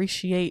to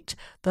appreciate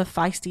the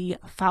feisty,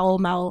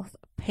 foul-mouthed,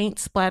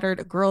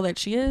 paint-splattered girl that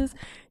she is,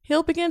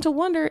 he'll begin to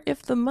wonder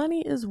if the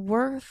money is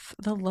worth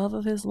the love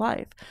of his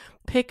life.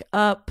 Pick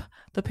up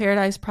The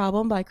Paradise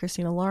Problem by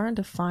Christina Lauren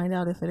to find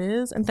out if it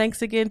is. And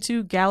thanks again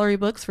to Gallery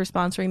Books for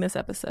sponsoring this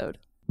episode.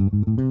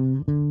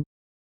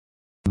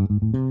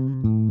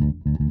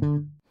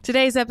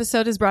 Today's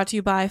episode is brought to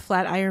you by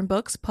Flatiron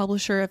Books,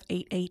 publisher of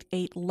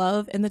 888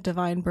 Love and the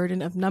Divine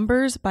Burden of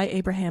Numbers by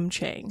Abraham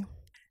Chang.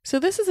 So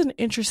this is an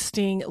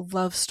interesting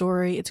love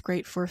story. It's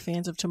great for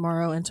fans of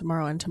Tomorrow and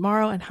Tomorrow and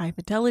Tomorrow and High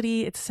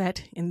Fidelity. It's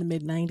set in the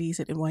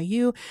mid-90s at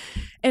NYU,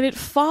 and it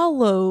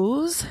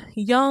follows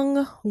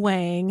young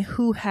Wang,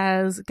 who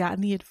has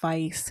gotten the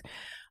advice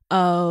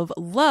of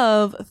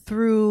love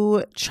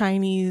through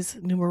Chinese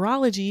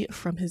numerology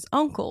from his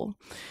uncle.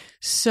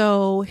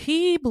 So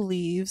he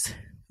believes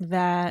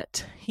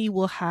that he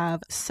will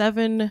have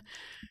 7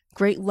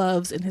 great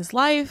loves in his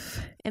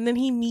life, and then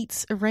he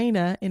meets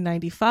Irena in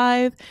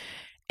 95,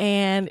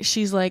 and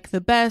she's like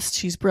the best.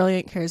 She's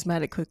brilliant,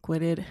 charismatic,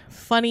 quick-witted,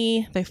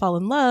 funny. They fall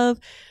in love.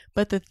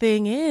 But the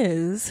thing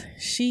is,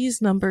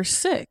 she's number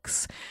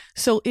 6.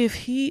 So if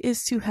he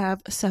is to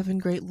have 7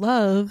 great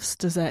loves,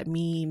 does that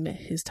mean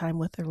his time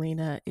with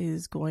Irena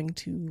is going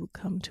to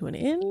come to an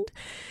end?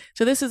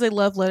 So this is a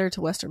love letter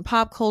to Western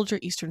pop culture,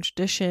 Eastern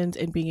traditions,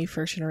 and being a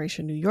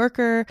first-generation New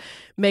Yorker.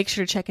 Make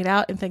sure to check it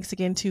out. And thanks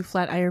again to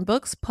Flatiron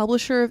Books,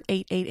 publisher of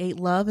 888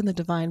 Love and the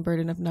Divine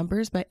Burden of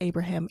Numbers by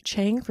Abraham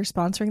Chang, for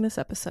sponsoring this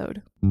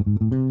episode.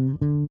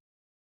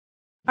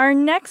 Our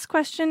next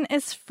question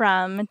is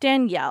from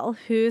Danielle,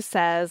 who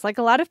says, like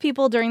a lot of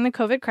people during the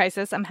COVID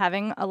crisis, I'm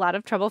having a lot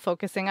of trouble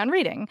focusing on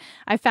reading.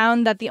 I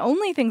found that the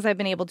only things I've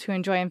been able to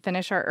enjoy and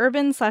finish are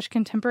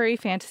urban/contemporary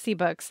fantasy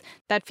books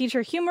that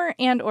feature humor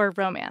and or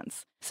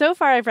romance. So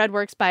far, I've read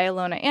works by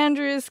Ilona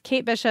Andrews,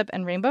 Kate Bishop,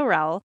 and Rainbow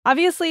Rowell.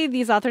 Obviously,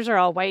 these authors are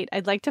all white.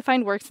 I'd like to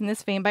find works in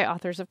this vein by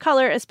authors of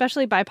color,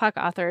 especially BIPOC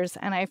authors,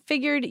 and I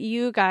figured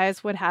you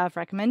guys would have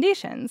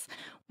recommendations.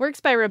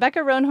 Works by Rebecca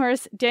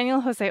Roanhorse,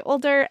 Daniel Jose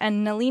Older,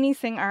 and Nalini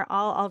Singh are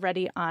all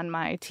already on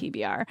my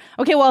TBR.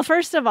 Okay, well,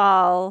 first of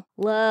all,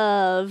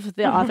 love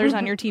the authors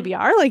on your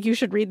TBR. Like, you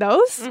should read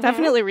those. Mm-hmm.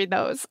 Definitely read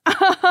those.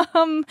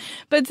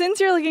 But since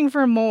you're looking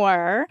for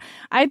more,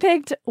 I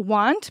picked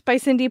Want by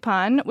Cindy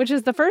Pon, which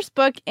is the first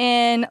book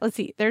in,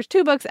 there's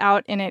 2 books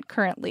out in it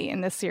currently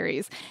in this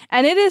series.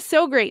 And it is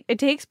so great. It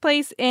takes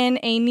place in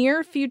a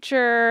near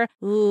future,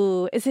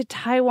 is it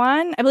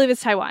Taiwan? I believe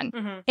it's Taiwan.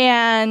 Mm-hmm.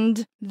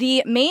 And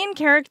the main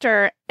character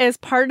is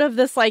part of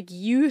this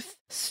youth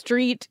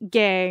street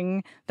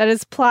gang that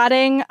is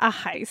plotting a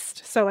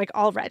heist. So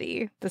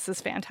already this is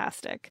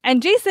fantastic.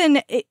 And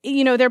Jason,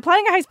 they're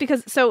plotting a heist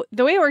because, so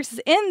the way it works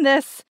is in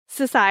this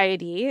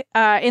society,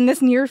 in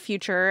this near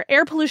future,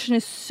 air pollution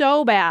is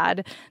so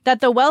bad that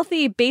the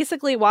wealthy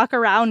basically walk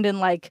around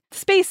in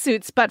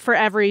spacesuits, but for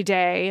every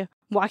day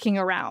walking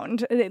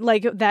around,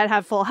 that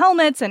have full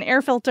helmets and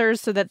air filters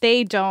so that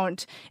they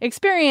don't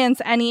experience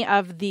any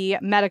of the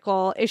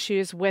medical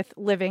issues with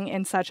living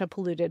in such a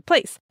polluted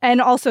place.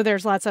 And also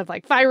there's lots of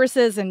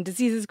viruses and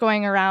diseases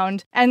going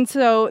around. And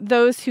so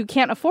those who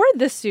can't afford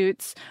the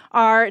suits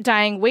are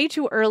dying way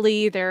too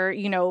early. Their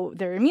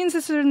immune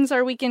systems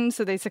are weakened,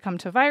 so they succumb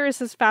to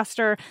viruses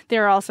faster.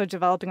 They're also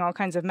developing all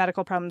kinds of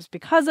medical problems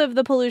because of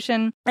the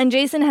pollution. And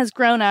Jason has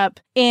grown up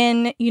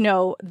in,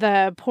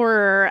 the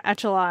poorer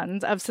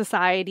echelons of society,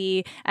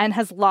 society and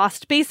has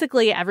lost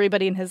basically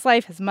everybody in his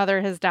life. His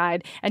mother has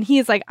died. And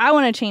he's like, I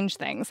want to change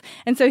things.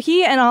 And so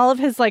he and all of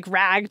his like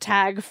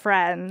ragtag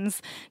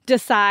friends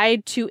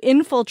decide to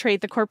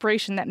infiltrate the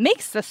corporation that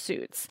makes the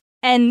suits.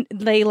 And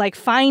they like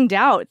find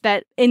out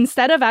that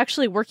instead of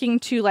actually working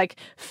to like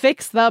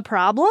fix the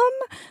problem,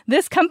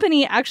 this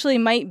company actually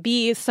might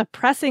be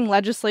suppressing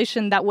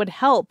legislation that would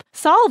help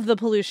solve the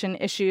pollution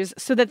issues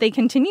so that they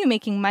continue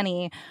making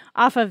money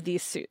off of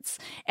these suits.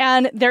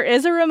 And there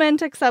is a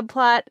romantic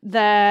subplot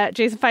that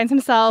Jason finds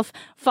himself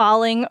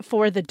falling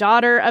for the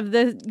daughter of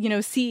the,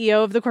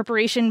 CEO of the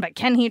corporation, but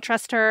can he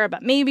trust her?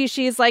 But maybe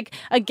she's like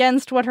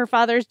against what her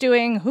father's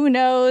doing. Who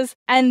knows?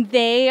 And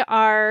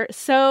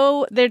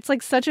it's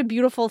like such a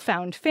beautiful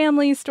found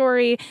family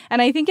story.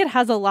 And I think it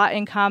has a lot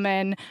in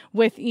common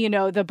with,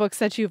 the books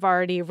that you've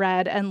already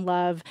read and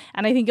love.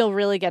 And I think you'll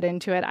really get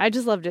into it. I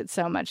just loved it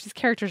so much. These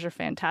characters are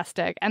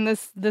fantastic. And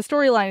the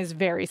storyline is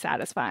very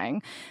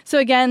satisfying. So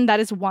again, that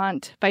is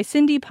Want by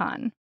Cindy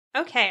Pon.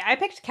 Okay, I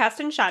picked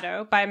Cast in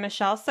Shadow by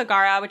Michelle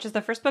Segarra, which is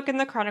the first book in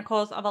the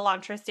Chronicles of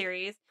Elantra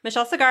series.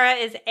 Michelle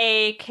Segarra is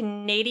a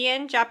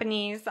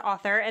Canadian-Japanese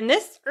author, and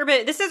this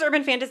is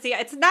urban fantasy.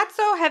 It's not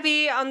so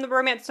heavy on the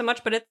romance so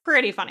much, but it's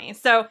pretty funny.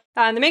 So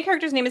the main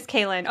character's name is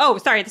Kaylin. Oh,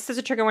 sorry, this is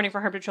a trigger warning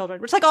for harm to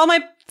children, which is like all my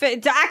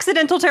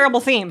accidental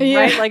terrible theme,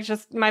 right? Like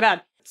just my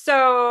bad.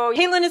 So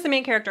Kaylin is the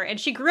main character, and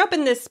she grew up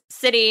in this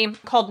city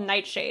called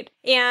Nightshade,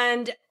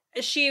 and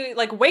she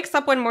like wakes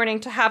up one morning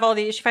to have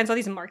she finds all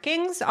these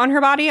markings on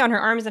her body, on her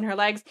arms and her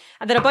legs,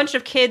 and that a bunch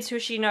of kids who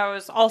she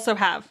knows also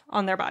have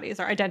on their bodies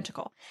are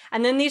identical.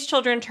 And then these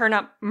children turn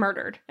up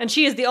murdered. And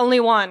she is the only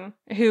one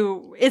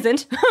who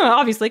isn't,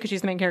 obviously, because she's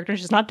the main character.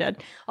 She's not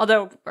dead.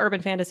 Although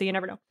urban fantasy, you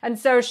never know. And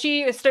so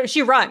she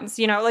runs,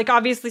 like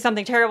obviously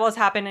something terrible is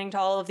happening to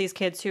all of these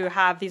kids who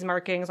have these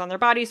markings on their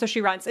body. So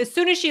she runs. As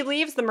soon as she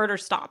leaves, the murder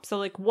stops. So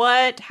like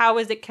how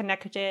is it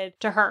connected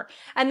to her?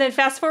 And then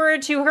fast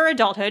forward to her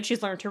adulthood,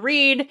 she's learned to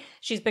read.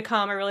 She's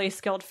become a really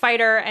skilled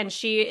fighter, and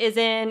she is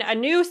in a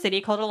new city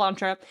called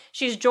Elantra.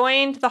 She's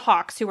joined the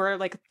Hawks, who are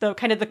like the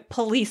kind of the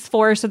police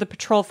force or the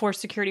patrol force,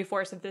 security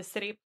force of this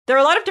city. There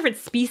are a lot of different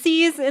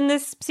species in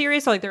this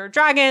series. So like there are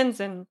dragons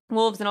and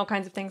wolves and all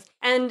kinds of things.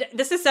 And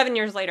this is 7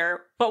 years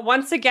later. But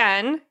once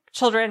again,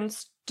 children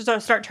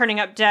start turning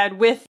up dead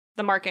with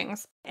the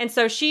markings. And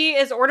so she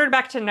is ordered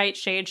back to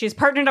Nightshade. She's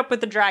partnered up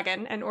with the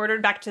dragon and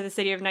ordered back to the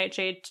city of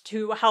Nightshade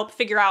to help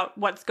figure out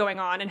what's going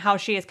on and how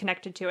she is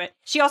connected to it.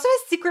 She also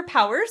has secret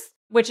powers,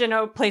 which in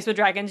a place with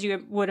dragons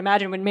you would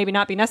imagine would maybe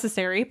not be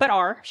necessary, but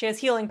are. She has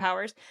healing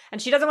powers,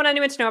 and she doesn't want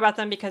anyone to know about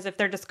them because if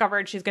they're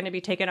discovered, she's going to be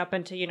taken up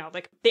into,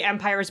 like the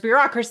Empire's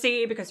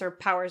bureaucracy because her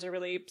powers are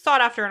really sought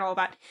after and all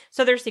that.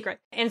 So they're secret.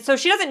 And so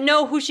she doesn't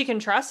know who she can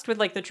trust with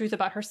like the truth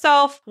about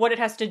herself, what it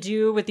has to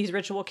do with these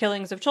ritual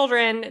killings of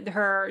children.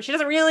 She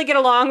doesn't really get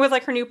along with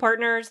like her new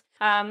partners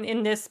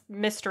in this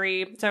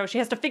mystery. So she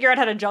has to figure out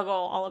how to juggle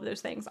all of those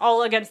things,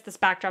 all against this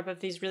backdrop of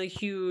these really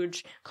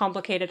huge,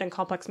 complicated, and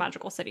complex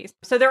magical cities.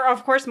 So there are,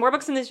 of course, more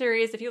books in the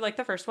series if you like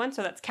the first one.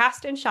 So that's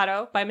Cast in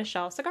Shadow by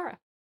Michelle Segarra.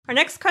 Our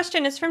next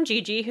question is from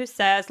Gigi, who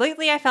says,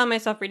 lately I found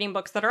myself reading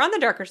books that are on the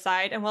darker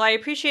side, and while I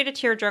appreciate a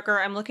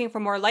tearjerker, I'm looking for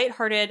more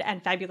lighthearted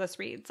and fabulous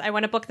reads. I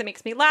want a book that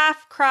makes me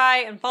laugh, cry,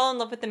 and fall in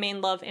love with the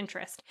main love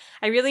interest.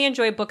 I really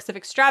enjoy books of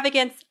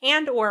extravagance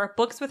and/or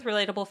books with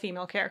relatable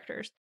female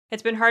characters.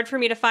 It's been hard for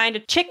me to find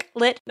a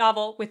chick-lit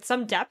novel with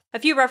some depth. A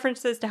few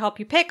references to help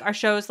you pick are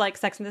shows like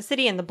Sex and the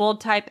City and The Bold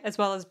Type, as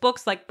well as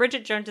books like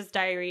Bridget Jones's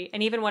Diary,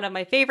 and even one of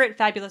my favorite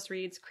fabulous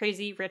reads,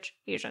 Crazy Rich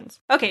Asians.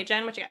 Okay,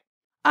 Jen, what you got?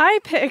 I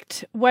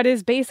picked what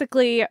is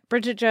basically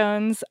Bridget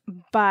Jones,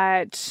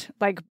 but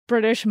like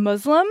British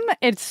Muslim.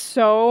 It's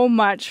so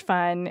much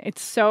fun.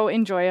 It's so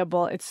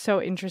enjoyable. It's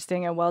so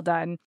interesting and well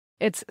done.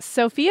 It's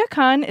Sophia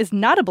Khan is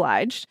Not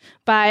Obliged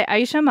by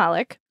Aisha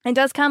Malik. It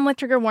does come with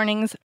trigger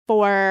warnings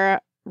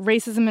for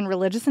racism and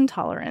religious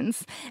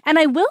intolerance. And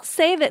I will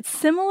say that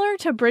similar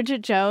to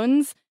Bridget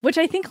Jones, which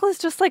I think was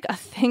just like a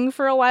thing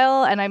for a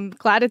while, and I'm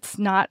glad it's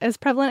not as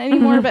prevalent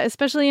anymore, but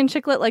especially in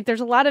chick lit, like there's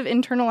a lot of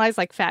internalized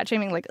like fat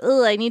shaming, like,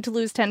 oh, I need to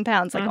lose 10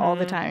 pounds like all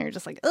the time. You're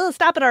just like, oh,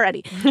 stop it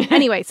already.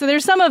 Anyway, so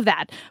there's some of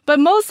that, but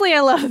mostly I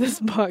love this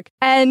book.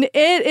 And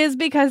it is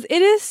because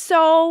it is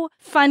so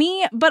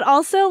funny, but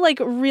also like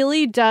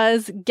really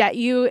does get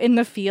you in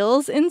the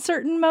feels in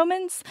certain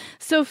moments.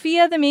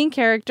 Sophia, the main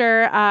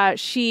character,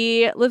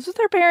 she lives with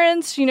her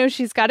parents.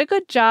 She's got a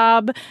good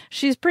job.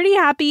 She's pretty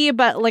happy,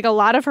 but like a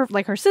lot of her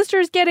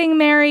sister's getting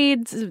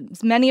married.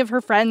 Many of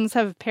her friends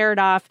have paired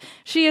off.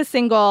 She is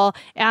single,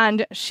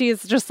 and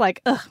she's just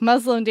like, ugh,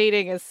 Muslim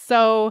dating is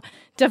so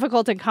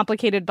difficult and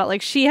complicated, but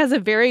like she has a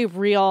very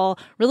real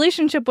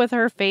relationship with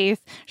her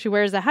faith. She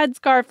wears a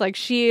headscarf. Like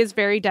she is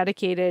very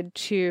dedicated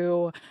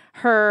to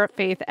her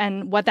faith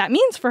and what that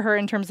means for her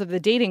in terms of the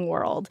dating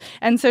world.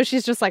 And so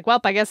she's just like,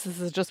 well, I guess this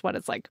is just what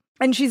it's like.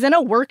 And she's in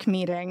a work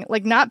meeting,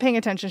 like not paying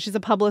attention. She's a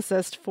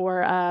publicist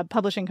for a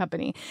publishing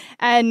company.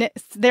 And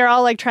they're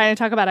all like trying to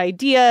talk about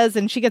ideas.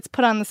 And she gets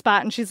put on the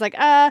spot and she's like,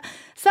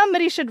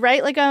 somebody should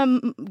write like a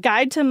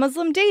guide to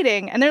Muslim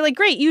dating. And they're like,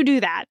 great, you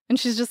do that. And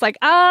she's just like,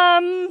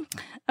 that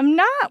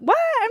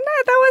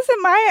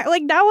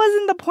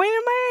wasn't the point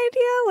of my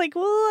idea. Like,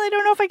 well, I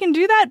don't know if I can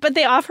do that. But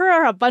they offer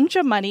her a bunch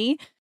of money.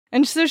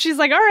 And so she's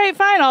like, all right,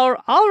 fine,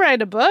 I'll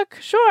write a book.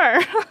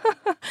 Sure.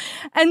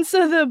 And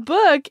so the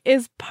book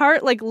is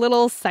part like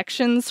little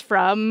sections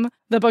from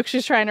the book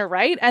she's trying to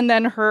write and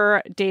then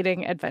her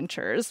dating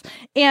adventures.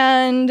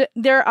 And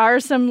there are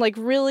some like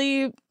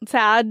really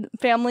sad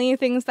family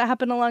things that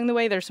happen along the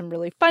way. There's some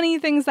really funny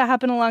things that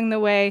happen along the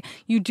way.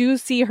 You do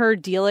see her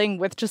dealing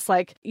with just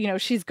like,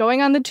 she's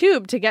going on the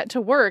tube to get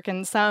to work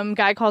and some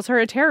guy calls her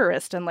a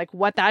terrorist and like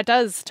what that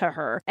does to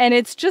her. And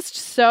it's just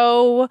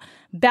so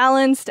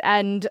balanced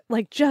and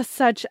like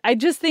I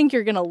just think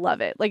you're going to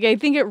love it. Like, I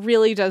think it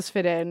really does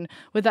fit in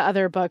with the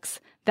other books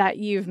that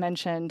you've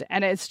mentioned.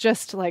 And it's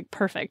just like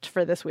perfect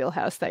for this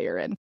wheelhouse that you're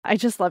in. I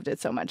just loved it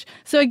so much.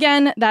 So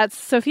again, that's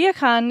Sophia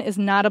Khan is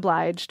Not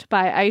Obliged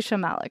by Aisha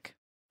Malik.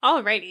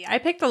 Alrighty, I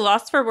picked The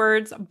Lost for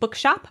Words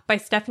Bookshop by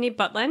Stephanie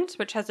Butland,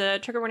 which has a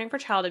trigger warning for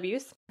child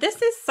abuse.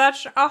 This is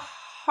such a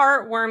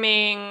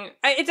heartwarming.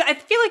 I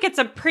feel like it's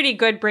a pretty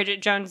good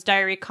Bridget Jones'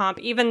 Diary comp,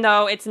 even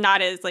though it's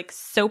not as like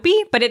soapy,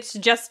 but it's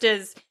just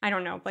as, I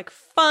don't know, like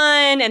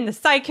fun, and the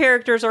side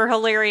characters are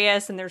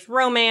hilarious, and there's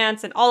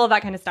romance and all of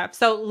that kind of stuff.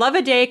 So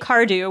Loveday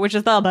Cardew, which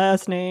is the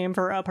best name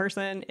for a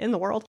person in the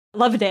world.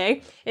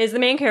 Loveday is the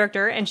main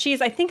character, and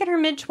she's, I think, in her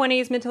mid to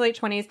late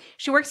 20s.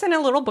 She works in a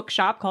little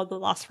bookshop called the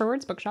Lost for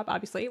Words Bookshop,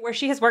 obviously, where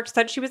she has worked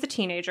since she was a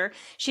teenager.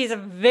 She's a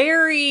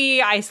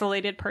very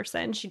isolated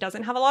person. She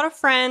doesn't have a lot of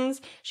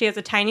friends. She has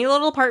a tiny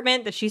little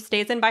apartment that she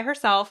stays in by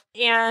herself,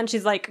 and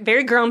she's like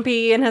very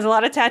grumpy and has a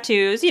lot of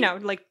tattoos,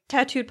 like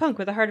tattooed punk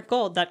with a heart of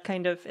gold. That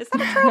kind of, is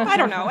that a trope? I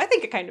don't know. I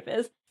think it kind of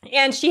is.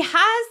 And she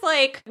has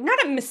like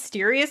not a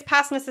mysterious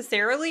past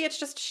necessarily. It's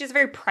just she's a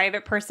very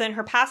private person.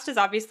 Her past is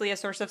obviously a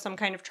source of some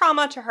kind of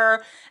trauma to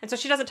her. And so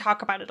she doesn't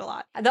talk about it a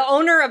lot. The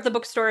owner of the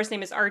bookstore's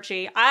name is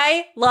Archie.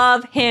 I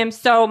love him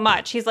so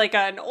much. He's like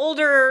an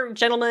older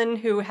gentleman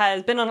who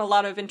has been on a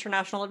lot of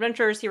international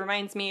adventures. He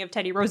reminds me of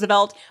Teddy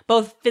Roosevelt,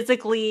 both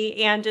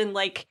physically and in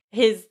like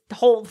his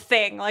whole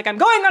thing. Like, I'm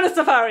going on a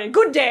safari,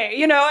 good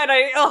day,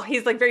 and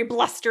he's like very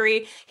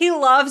blustery. He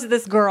loves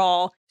this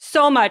girl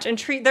so much, and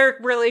their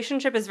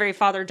relationship is very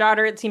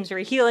father-daughter. It seems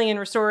very healing and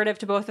restorative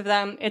to both of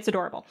them. It's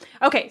adorable.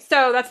 Okay,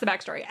 so that's the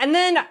backstory. And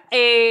then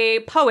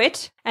a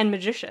poet and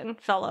magician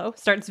fellow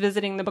starts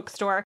visiting the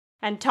bookstore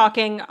and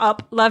talking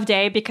up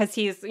Loveday because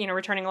he's,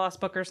 returning a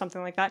lost book or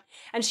something like that.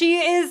 And she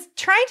is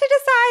trying to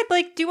decide,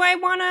 like,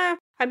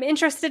 I'm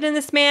interested in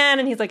this man,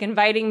 and he's like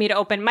inviting me to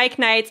open mic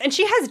nights. And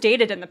she has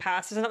dated in the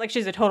past. It's not like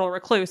she's a total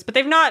recluse, but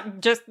they've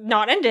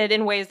not ended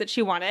in ways that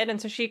she wanted.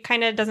 And so she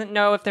kind of doesn't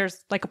know if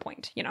there's like a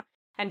point,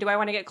 And do I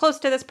want to get close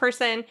to this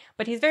person?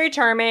 But he's very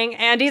charming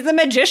and he's a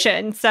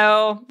magician.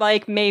 So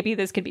like maybe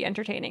this could be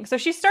entertaining. So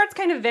she starts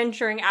kind of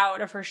venturing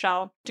out of her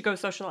shell to go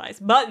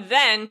socialize. But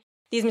then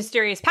these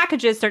mysterious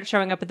packages start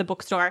showing up at the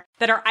bookstore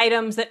that are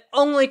items that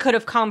only could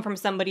have come from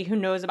somebody who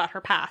knows about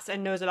her past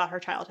and knows about her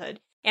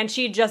childhood. And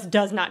she just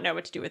does not know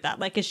what to do with that.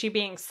 Like, is she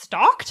being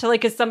stalked?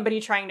 Like, is somebody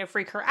trying to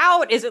freak her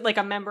out? Is it like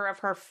a member of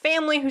her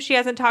family who she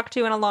hasn't talked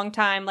to in a long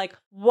time? Like,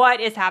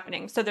 what is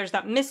happening? So there's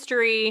that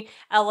mystery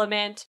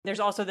element. There's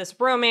also this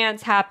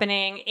romance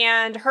happening,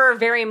 and her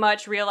very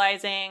much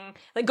realizing,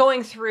 like,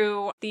 going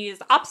through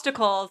these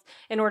obstacles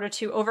in order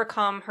to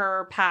overcome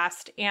her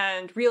past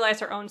and realize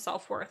her own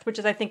self-worth, which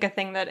is, I think, a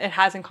thing that it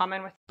has in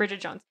common with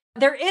Bridget Jones.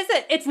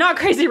 It's not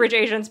Crazy Rich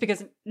Asians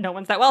because no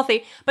one's that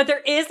wealthy, but there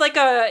is like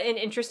an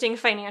interesting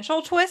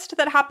financial twist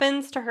that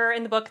happens to her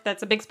in the book.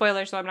 That's a big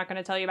spoiler, so I'm not going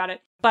to tell you about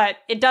it. But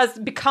it does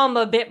become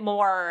a bit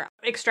more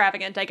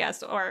extravagant, I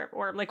guess,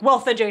 or like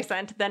wealth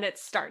adjacent than it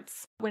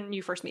starts when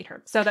you first meet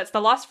her. So that's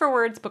The Lost for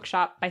Words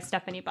Bookshop by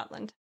Stephanie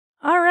Butland.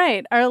 All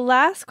right. Our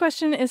last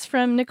question is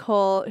from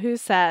Nicole, who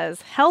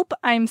says, help,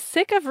 I'm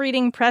sick of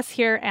reading Press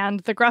Here and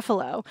The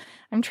Gruffalo.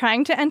 I'm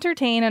trying to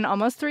entertain an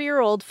almost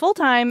 3-year-old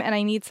full-time, and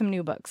I need some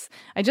new books.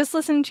 I just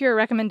listened to your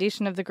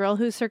recommendation of The Girl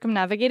Who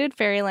Circumnavigated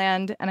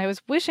Fairyland, and I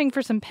was wishing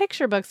for some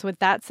picture books with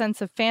that sense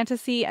of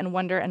fantasy and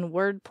wonder and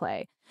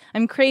wordplay.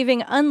 I'm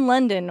craving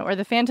Un-London or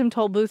The Phantom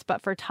Toll Booth,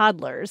 but for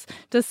toddlers.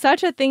 Does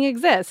such a thing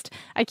exist?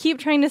 I keep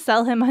trying to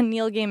sell him on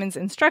Neil Gaiman's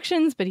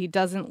instructions, but he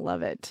doesn't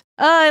love it.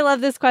 Oh, I love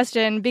this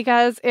question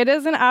because it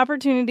is an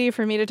opportunity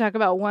for me to talk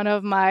about one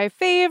of my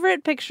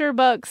favorite picture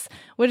books,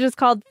 which is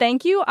called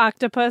Thank You,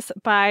 Octopus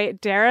by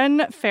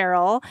Darren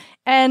Farrell.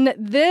 And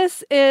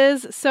this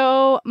is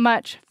so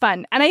much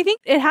fun. And I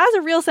think it has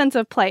a real sense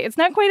of play. It's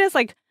not quite as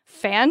like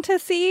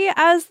fantasy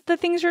as the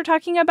things you're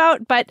talking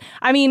about, but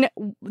I mean,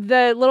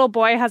 the little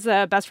boy has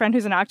a best friend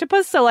who's an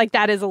octopus, so like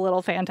that is a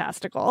little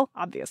fantastical,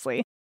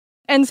 obviously.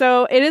 And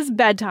so it is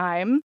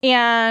bedtime,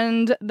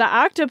 and the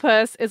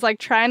octopus is like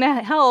trying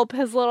to help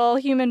his little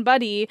human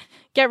buddy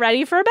get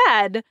ready for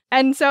bed.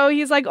 And so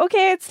he's like,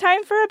 okay, it's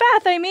time for a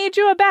bath. I made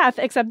you a bath,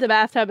 except the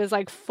bathtub is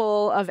like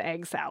full of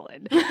egg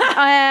salad.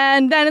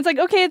 And then it's like,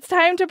 okay, it's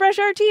time to brush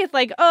our teeth.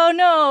 Like, oh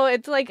no,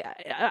 it's like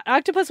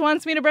octopus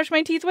wants me to brush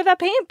my teeth with a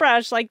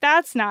paintbrush. Like,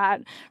 that's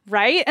not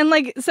right. And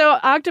like, so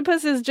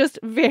octopus is just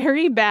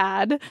very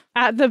bad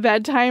at the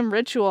bedtime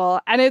ritual.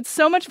 And it's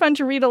so much fun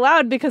to read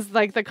aloud because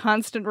like the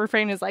constant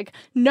refrain is like,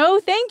 no,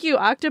 thank you,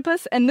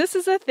 octopus. And this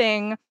is a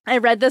thing. I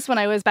read this when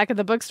I was back at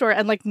the bookstore,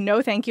 and like,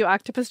 no, thank you,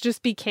 octopus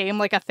just became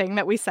like a thing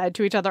that we said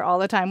to each other all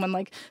the time when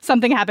like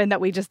something happened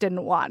that we just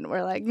didn't want.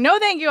 We're like, no,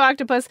 thank you,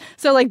 octopus.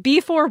 So like, be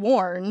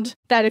forewarned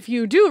that if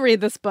you do read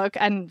this book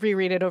and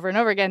reread it over and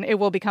over again, it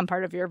will become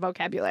part of your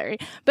vocabulary.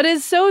 But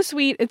it's so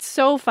sweet. It's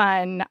so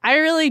fun. I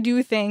really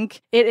do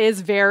think it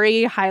is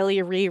very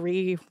highly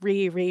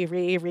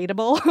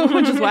readable,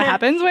 which is what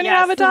happens when you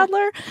have a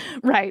toddler.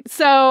 Right.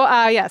 So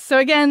yes. So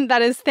again,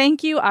 that is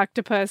Thank You,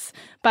 Octopus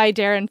by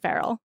Darren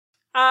Farrell.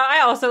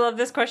 I also love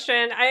this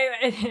question.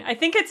 I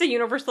think it's a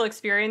universal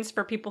experience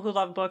for people who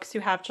love books, who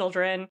have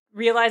children,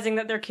 realizing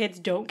that their kids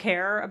don't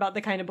care about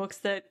the kind of books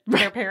that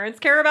their parents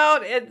care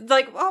about. It's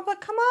like, oh, but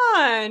come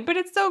on. But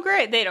it's so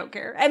great. They don't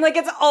care. And like,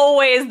 it's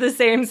always the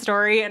same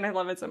story, and I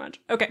love it so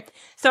much. Okay,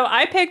 so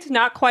I picked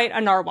Not Quite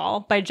a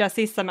Narwhal by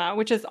Jessie Sima,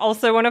 which is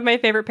also one of my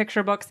favorite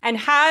picture books, and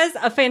has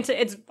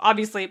it's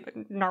obviously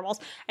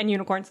narwhals and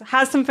unicorns,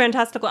 has some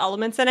fantastical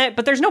elements in it,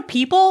 but there's no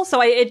people, so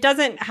it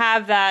doesn't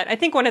have that. I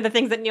think one of the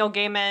things that Neil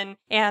Gaiman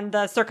and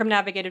the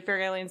Circumnavigated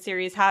Fairyland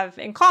series have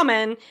in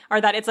common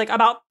are that it's like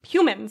about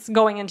humans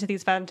going into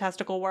these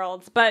fantastical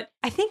worlds. But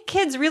I think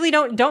kids really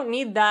don't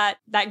need that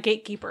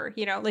gatekeeper,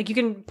 you know, like you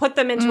can put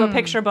them into a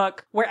picture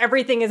book where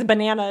everything is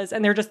bananas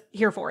and they're just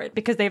here for it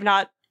because they've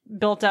not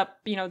built up,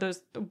 you know,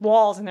 those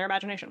walls in their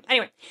imagination.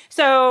 Anyway,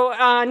 so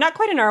Not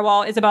Quite a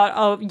Narwhal is about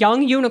a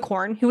young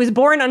unicorn who was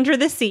born under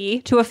the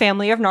sea to a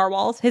family of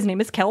narwhals. His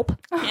name is Kelp.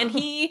 And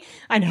he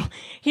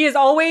has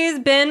always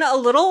been a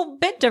little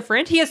bit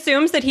different. He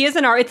assumes that he is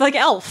it's like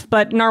Elf,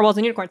 but narwhals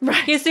and unicorns.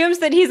 Right. He assumes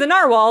that he's a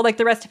narwhal like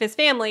the rest of his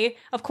family.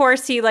 Of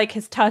course,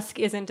 his tusk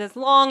isn't as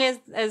long as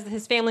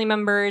his family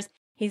members.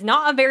 He's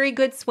not a very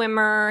good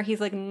swimmer.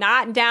 He's like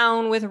not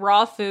down with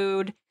raw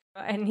food.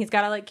 And he's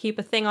got to like keep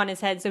a thing on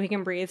his head so he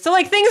can breathe. So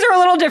like things are a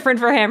little different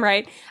for him,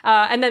 right?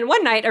 And then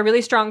one night, a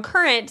really strong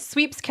current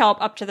sweeps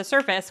Kelp up to the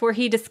surface where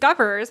he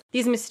discovers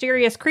these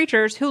mysterious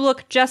creatures who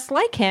look just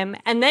like him.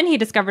 And then he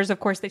discovers, of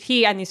course, that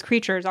he and these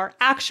creatures are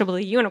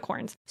actually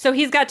unicorns. So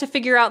he's got to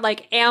figure out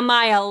like, am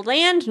I a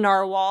land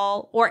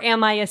narwhal or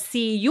am I a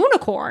sea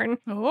unicorn?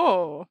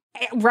 Oh.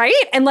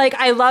 Right? And like,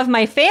 I love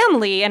my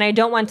family and I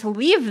don't want to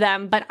leave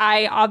them, but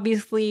I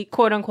obviously,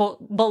 quote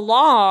unquote,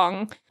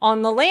 belong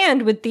on the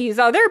land with these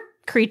other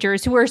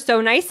creatures who are so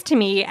nice to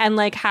me. And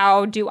like,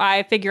 how do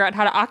I figure out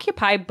how to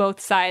occupy both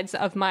sides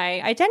of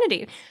my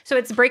identity? So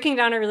it's breaking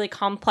down a really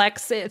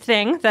complex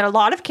thing that a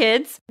lot of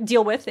kids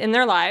deal with in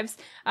their lives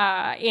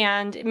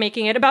and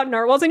making it about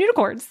narwhals and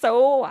unicorns.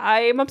 So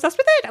I'm obsessed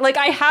with it. Like,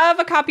 I have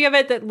a copy of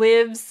it that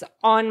lives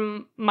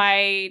on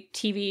my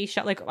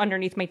TV, like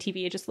underneath my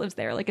TV. It just lives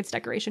there. Like, it's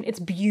decoration. It's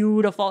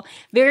beautiful.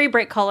 Very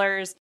bright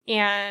colors.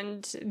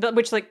 And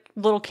which like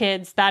little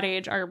kids that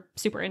age are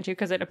super into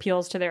because it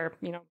appeals to their,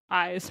 you know,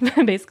 eyes,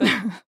 basically.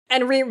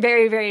 And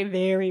very, very,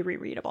 very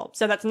rereadable.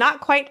 So that's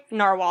Not Quite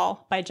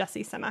Narwhal by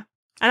Jessie Sima.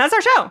 And that's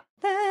our show.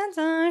 That's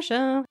our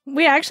show.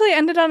 We actually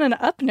ended on an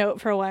up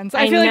note for once.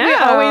 I feel like we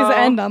always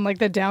end on like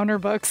the downer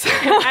books.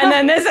 And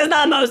then this is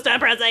the most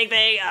depressing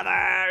thing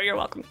ever. You're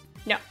welcome.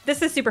 No,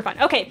 this is super fun.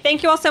 Okay,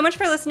 thank you all so much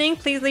for listening.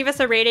 Please leave us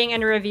a rating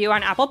and a review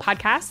on Apple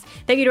Podcasts.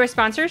 Thank you to our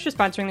sponsors for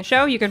sponsoring the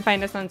show. You can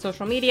find us on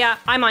social media.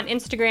 I'm on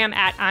Instagram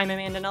at I'm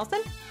Amanda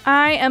Nelson.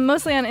 I am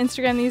mostly on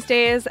Instagram these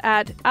days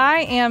at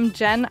I am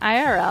Jen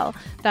IRL.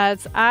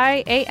 That's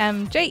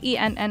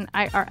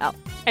IAMJENNIRL.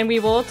 And we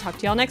will talk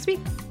to y'all next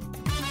week.